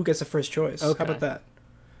forth on who gets the first choice. Okay. How about that?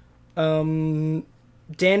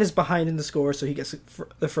 Dan is behind in the score, so he gets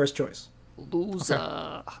the first choice.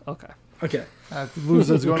 Loser. Okay. Okay.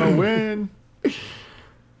 Loser's gonna win.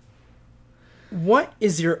 What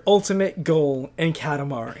is your ultimate goal in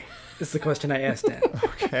Katamari? Is the question I asked Dan.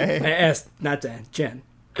 Okay. I asked, not Dan, Jen.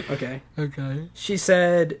 Okay. Okay. She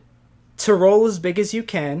said, to roll as big as you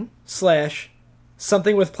can, /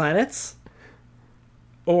 something with planets.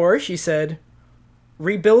 Or she said,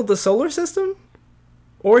 rebuild the solar system.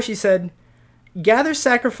 Or she said, gather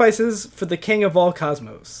sacrifices for the king of all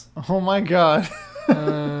cosmos. Oh my god.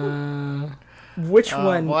 Which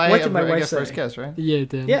one? What did my wife say? First guess, right? Yeah, it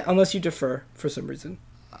did. Yeah, unless you defer for some reason.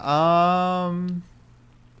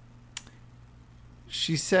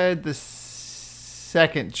 She said the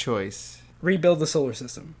second choice. Rebuild the solar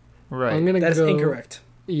system. Right. That is incorrect.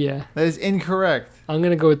 Yeah. That is incorrect. I'm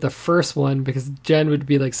gonna go with the first one because Jen would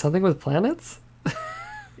be like something with planets.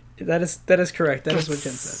 That is correct. That is what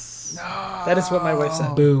Jen said. No. That is what my wife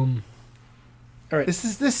said. Boom. All right.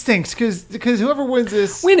 This stinks because whoever wins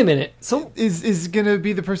this Wait a minute. So is gonna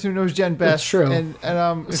be the person who knows Jen best. That's true. And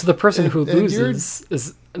so the person who loses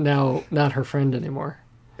is now not her friend anymore.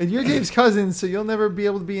 And you're Dave's cousin, so you'll never be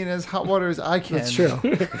able to be in as hot water as I can. That's true.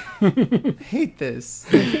 I hate this.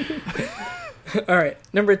 All right.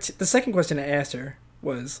 The second question I asked her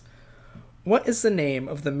was, what is the name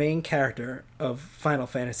of the main character of Final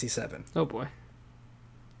Fantasy VII? Oh boy.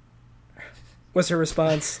 Was her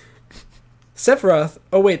response, Sephiroth?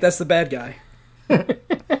 Oh wait, that's the bad guy.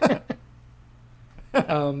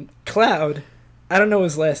 Cloud? I don't know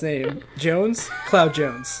his last name. Jones? Cloud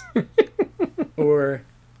Jones. Or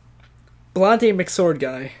Blondie McSword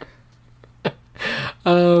guy.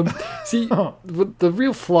 See, the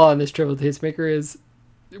real flaw in this Trivial Tastemaker is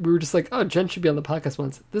we were just like, oh, Jen should be on the podcast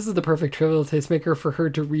once. This is the perfect Trivial Tastemaker for her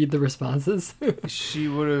to read the responses. She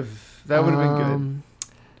would have. That would have been good.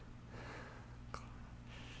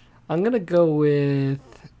 I'm gonna go with.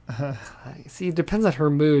 See, it depends on her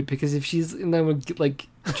mood because if she's in that like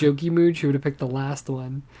jokey mood, she would have picked the last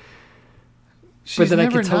one. But then I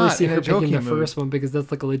could totally see her picking the first one because that's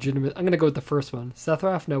like a legitimate. I'm gonna go with the first one.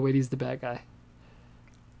 Sephiroth? No, wait, he's the bad guy.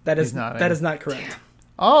 That is not correct. Damn.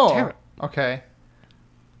 Oh, okay.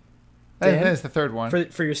 That is the third one.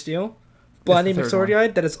 For your steal? Blondie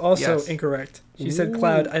McSword, that is also incorrect. She said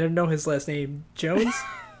Cloud. I don't know his last name. Jones?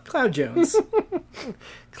 Cloud Jones.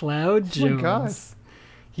 Cloud Jones. Oh my God.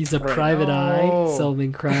 He's a private eye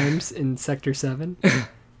solving crimes in Sector 7.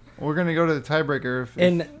 We're going to go to the tiebreaker.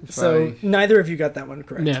 Neither of you got that one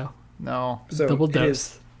correct. No. So double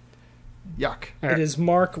dose. Yuck. It is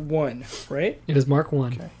Mark 1, right? It is Mark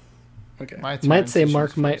 1. Okay. Might say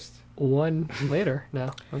Mark might 1 later.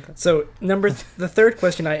 No. Okay. So the third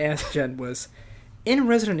question I asked Jen was, in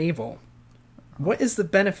Resident Evil, what is the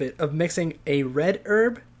benefit of mixing a red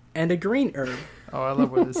herb and a green herb? Oh, I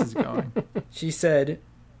love where this is going. She said,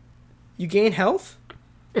 you gain health?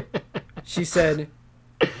 She said,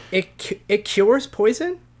 it cures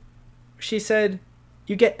poison? She said,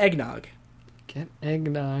 you get eggnog. Get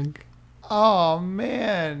eggnog. Oh,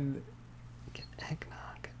 man. Get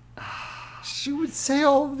eggnog. She would say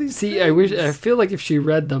all of these things. I feel like if she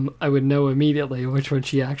read them, I would know immediately which one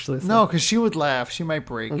she actually said. No, because she would laugh. She might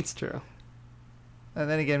break. That's true. And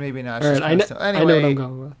then again, maybe not. All right, I know what I'm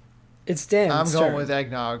going with. It's Dan. I'm going with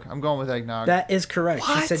eggnog. That is correct.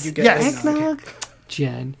 What? She said you get eggnog.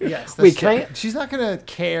 Jen. Yes. Wait, she's not going to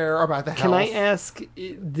care about the health. Can I ask,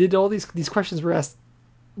 did all these questions were asked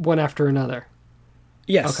one after another?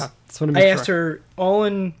 Yes. Okay. I asked her all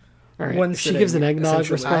in one sitting. She gives an eggnog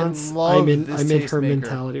response. I'm in her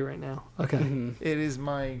mentality right now. Okay. Mm-hmm. It is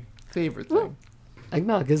my favorite thing.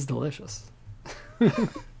 Eggnog is delicious.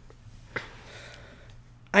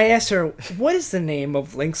 I asked her, what is the name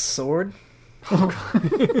of Link's sword?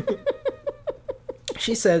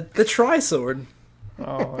 She said, the Tri-Sword.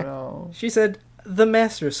 Oh, no. She said, the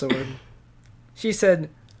Master Sword. She said,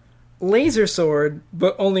 laser sword,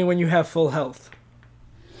 but only when you have full health.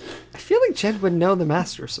 I feel like Jen would know the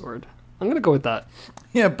Master Sword. I'm going to go with that.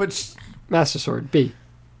 Yeah, but... Master Sword, B.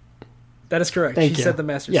 That is correct. Thank you. She said the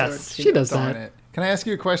Master Sword. Yes, she does that. Can I ask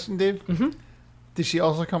you a question, Dave? Mm-hmm. Did she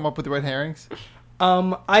also come up with the red herrings?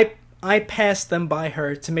 I I passed them by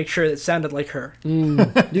her to make sure it sounded like her.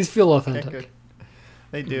 These feel authentic.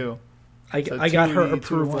 They do. I got her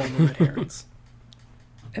approval on the red herrings.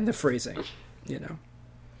 And the phrasing, you know.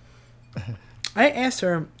 I asked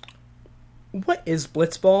her, what is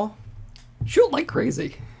Blitzball? Shoot like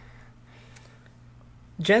crazy.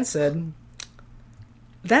 Jen said,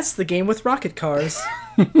 that's the game with rocket cars.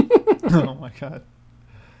 Oh my god.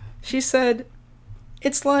 She said,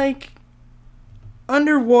 it's like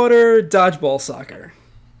underwater dodgeball soccer.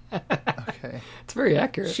 Okay. It's very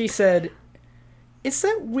accurate. She said, it's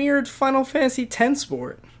that weird Final Fantasy X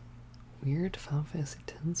sport. Weird Final Fantasy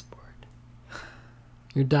X sport.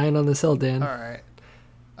 You're dying on this hill, Dan. All right.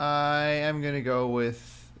 I am going to go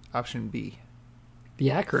with option B.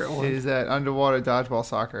 The accurate one. Is that underwater dodgeball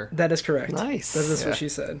soccer? That is correct. Nice. That is what she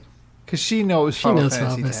said. Because she knows Final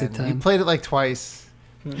Fantasy X. You played it like twice.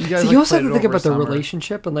 You guys you also have to think about the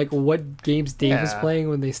relationship and like what games Dave was playing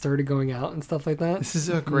when they started going out and stuff like that. This is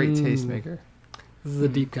a great tastemaker. This is a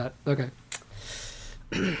deep cut. Okay.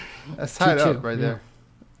 That's tied up right there.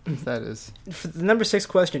 That is. The number 6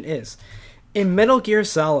 question is, in Metal Gear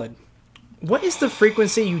Solid, what is the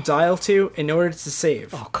frequency you dial to in order to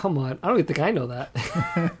save? Oh, come on. I don't even think I know that.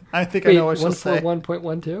 I think I know what she'll say.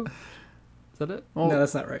 141.12? Is that it? No,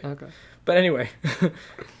 that's not right. Okay. But anyway,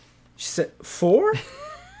 she said 4?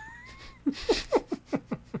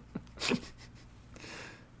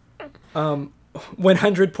 Um,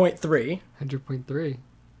 100.3. 100.3.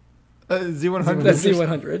 Z100. That's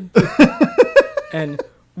Z100. And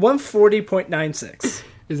 140.96.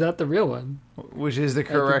 Is that the real one? Which is the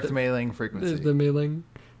correct mailing frequency. The mailing.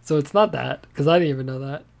 So it's not that, because I didn't even know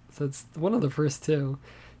that. So it's one of the first two.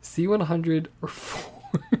 C100 or 4.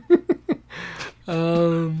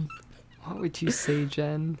 What would you say,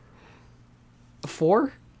 Jen?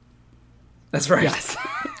 4? That's right. Yes.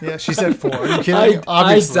 Yeah, she said 4. Are you kidding?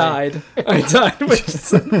 I died. I died when she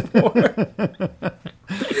said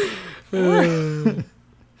 4.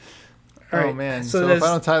 Oh man! So if I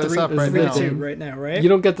don't tie this up right now, 3-2 right now, right? You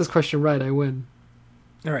don't get this question right, I win.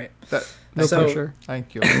 All right. No pressure.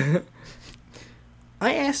 Thank you.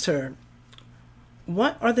 I asked her,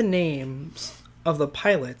 what are the names of the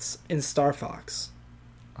pilots in Star Fox?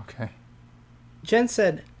 Okay. Jen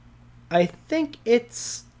said, I think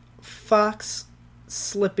it's Fox,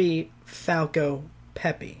 Slippy, Falco,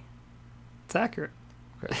 Peppy. It's accurate.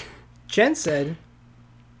 Okay. Jen said,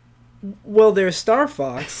 well, there's Star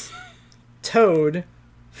Fox, Toad,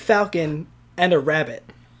 Falcon, and a rabbit.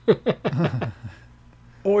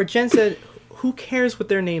 Or Jen said, who cares what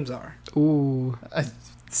their names are? Ooh.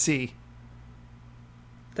 C.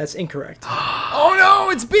 That's incorrect. Oh no,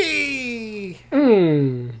 it's B!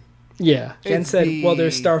 Yeah. Jen said, well,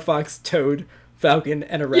 there's Star Fox, Toad, Falcon,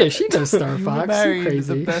 and a rabbit. Yeah, she knows Star Fox. You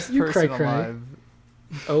crazy. The best you person cry. alive.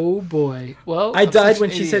 Oh boy. Well, I died when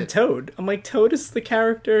she said Toad. I'm like, Toad is the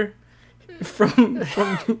character from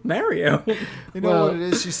Mario. You know what it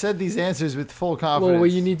is? She said these answers with full confidence. Well,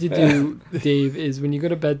 what you need to do, Dave, is when you go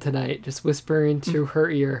to bed tonight, just whisper into her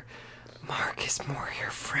ear, Mark is more your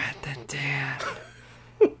friend than Dan.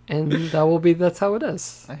 And that's how it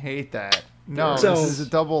is. I hate that. No, So- this is a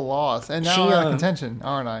double loss. And now I'm out of contention,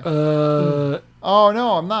 aren't I? Oh,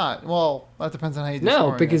 no, I'm not. Well, that depends on how you do No,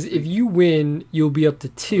 scoring because next if week. you win, you'll be up to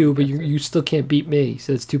 2, but you still can't beat me,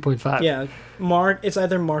 so it's 2.5. Yeah, it's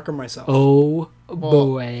either Mark or myself. Oh, Well,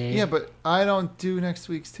 boy. Yeah, but I don't do next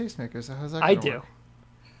week's Tastemakers, so how's that I gonna do. work?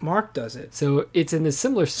 Mark does it. So it's in a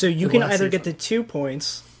similar. So you can either get to 2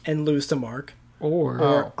 points and lose to Mark, or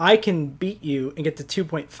or I can beat you and get to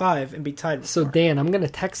 2.5 and be tied with so Mark. Dan, I'm gonna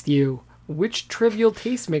text you. Which trivial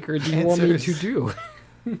tastemaker do you want me to do?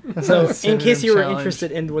 So in case you were challenge.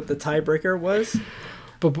 interested in what the tiebreaker was,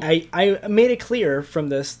 But I made it clear from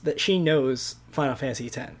this that she knows Final Fantasy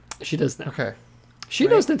X. she does know. Okay. She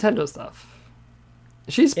knows Nintendo stuff.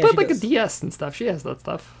 She's Yeah, put she like does. a DS and stuff. She has that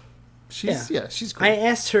stuff. She's I great.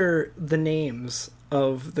 asked her the names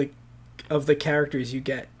of the characters you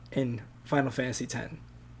get in Final Fantasy X.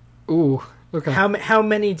 Ooh, okay. How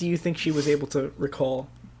many do you think she was able to recall?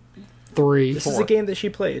 3. This is a game that she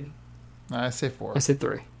played. I say 4. I said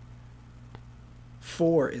 3.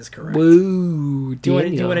 4 is correct. Woo, Do you want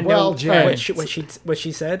to know Well, Jen. what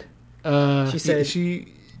she said? Uh, She said She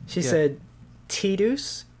said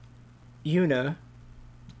Tidus, Yuna,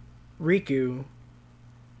 Riku,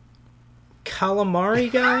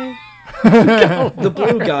 Calamari guy, the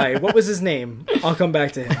blue guy. What was his name? I'll come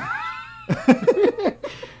back to him.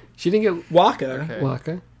 she didn't get Waka. Okay.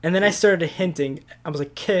 Waka. And then I started hinting. I was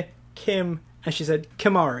like, Kim. And she said,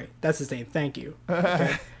 Kamari. That's his name. Thank you.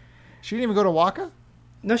 Okay. She didn't even go to Waka?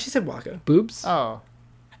 No, she said Waka. Boobs. Oh.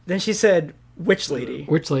 Then she said, Witch Lady.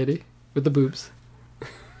 Which lady? with the boobs.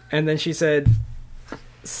 And then she said,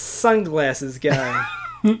 sunglasses guy.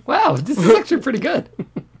 Wow, this is actually pretty good.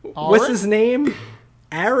 What's his name?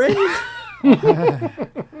 Aaron?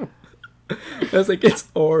 I was like, it's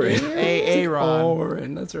Oren. Aaron.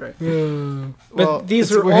 Oren, that's right. But Well,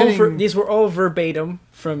 these were all verbatim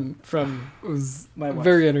from It was my wife.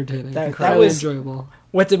 very entertaining. That Highly was- enjoyable.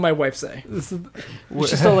 What did my wife say? This is, it's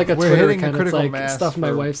just all like a We're Twitter hitting the account. It's critical like mass stuff my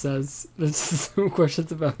for- wife says. It's just some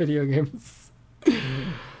questions about video games.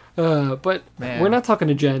 But Man. we're not talking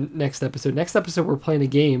to Jen next episode. Next episode, we're playing a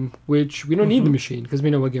game which we don't need the machine because we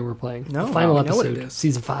know what game we're playing. No, the final we know what episode, it is.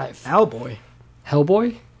 season 5. Owlboy.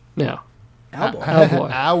 Hellboy? No. Owlboy.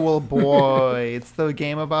 Owlboy. Owl Boy. It's the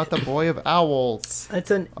game about the boy of owls.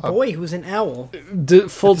 It's a boy who's an owl. Full At the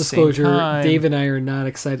same disclosure, time- Dave and I are not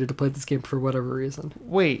excited to play this game for whatever reason.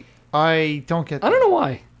 Wait, I don't get. I don't know why.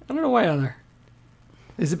 I don't know why either.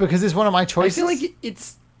 Is it because it's one of my choices? I feel like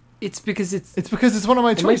it's because it's it's because it's one of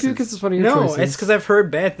my it might choices. be because it's one of your No, choices. it's because I've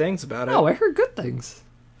heard bad things about it. No, I heard good things.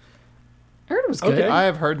 I heard it was good. Okay. I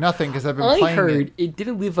have heard nothing because I've been I playing heard it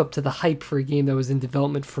didn't live up to the hype for a game that was in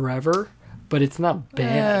development forever, but it's not it.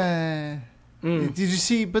 bad. Did you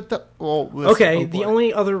see? But the listen, Okay, oh the boy.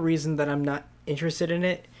 only other reason that I'm not interested in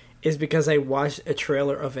it is because I watched a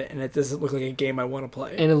trailer of it and it doesn't look like a game I want to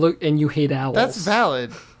play. And you hate owls. That's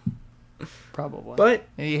valid. probably. But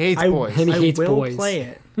And he hates I, boys. And he I hates will boys. play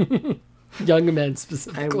it. Young men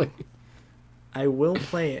specifically. I will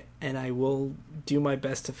play it, and I will do my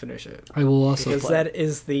best to finish it. I will also Because play. that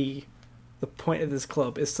is the point of this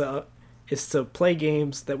club is to play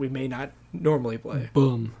games that we may not normally play.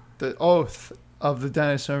 Boom. The oath of the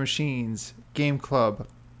Dinosaur Machines Game Club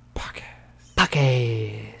podcast.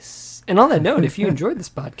 Podcast. And on that note, if you enjoyed this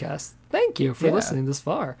podcast, thank you for Yeah. listening this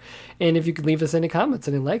far. And if you could leave us any comments,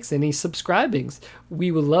 any likes, any subscribings,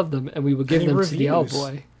 we would love them, and we will give Any them to the reviews.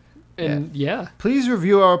 Owlboy. And yeah, Please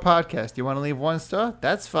review our podcast. You want to leave 1 star?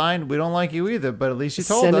 That's fine. We don't like you either, but at least you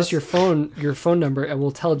told send us. us your phone number, and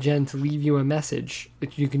we'll tell Jen to leave you a message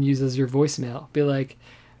that you can use as your voicemail. Be like,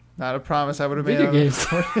 Not a promise I would have made. video games.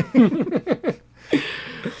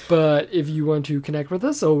 But if you want to connect with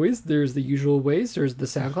us, always there's the usual ways. There's the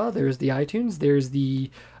SoundCloud, there's the iTunes, there's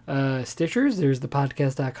the Stitchers, there's the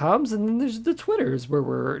podcast.coms, and then there's the Twitters where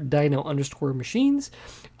we're Dino_Machines.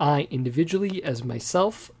 I individually, as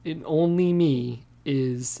myself, and only me,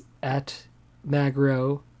 is at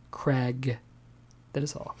Magro Craig. That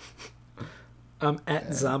is all. I'm at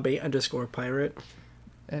zombie_pirate.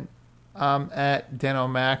 And I'm at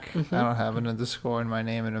Denomac. I don't have an underscore in my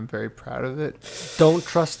name, and I'm very proud of it. Don't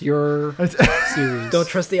trust your series. Don't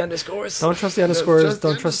trust the underscores. Don't trust the underscores. trust the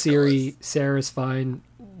Don't trust underscores. Siri. Sarah's fine.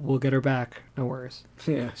 We'll get her back. No worries.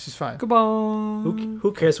 Yeah. She's fine. Goodbye.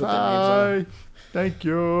 Who cares what their names are? Bye. Thank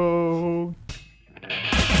you.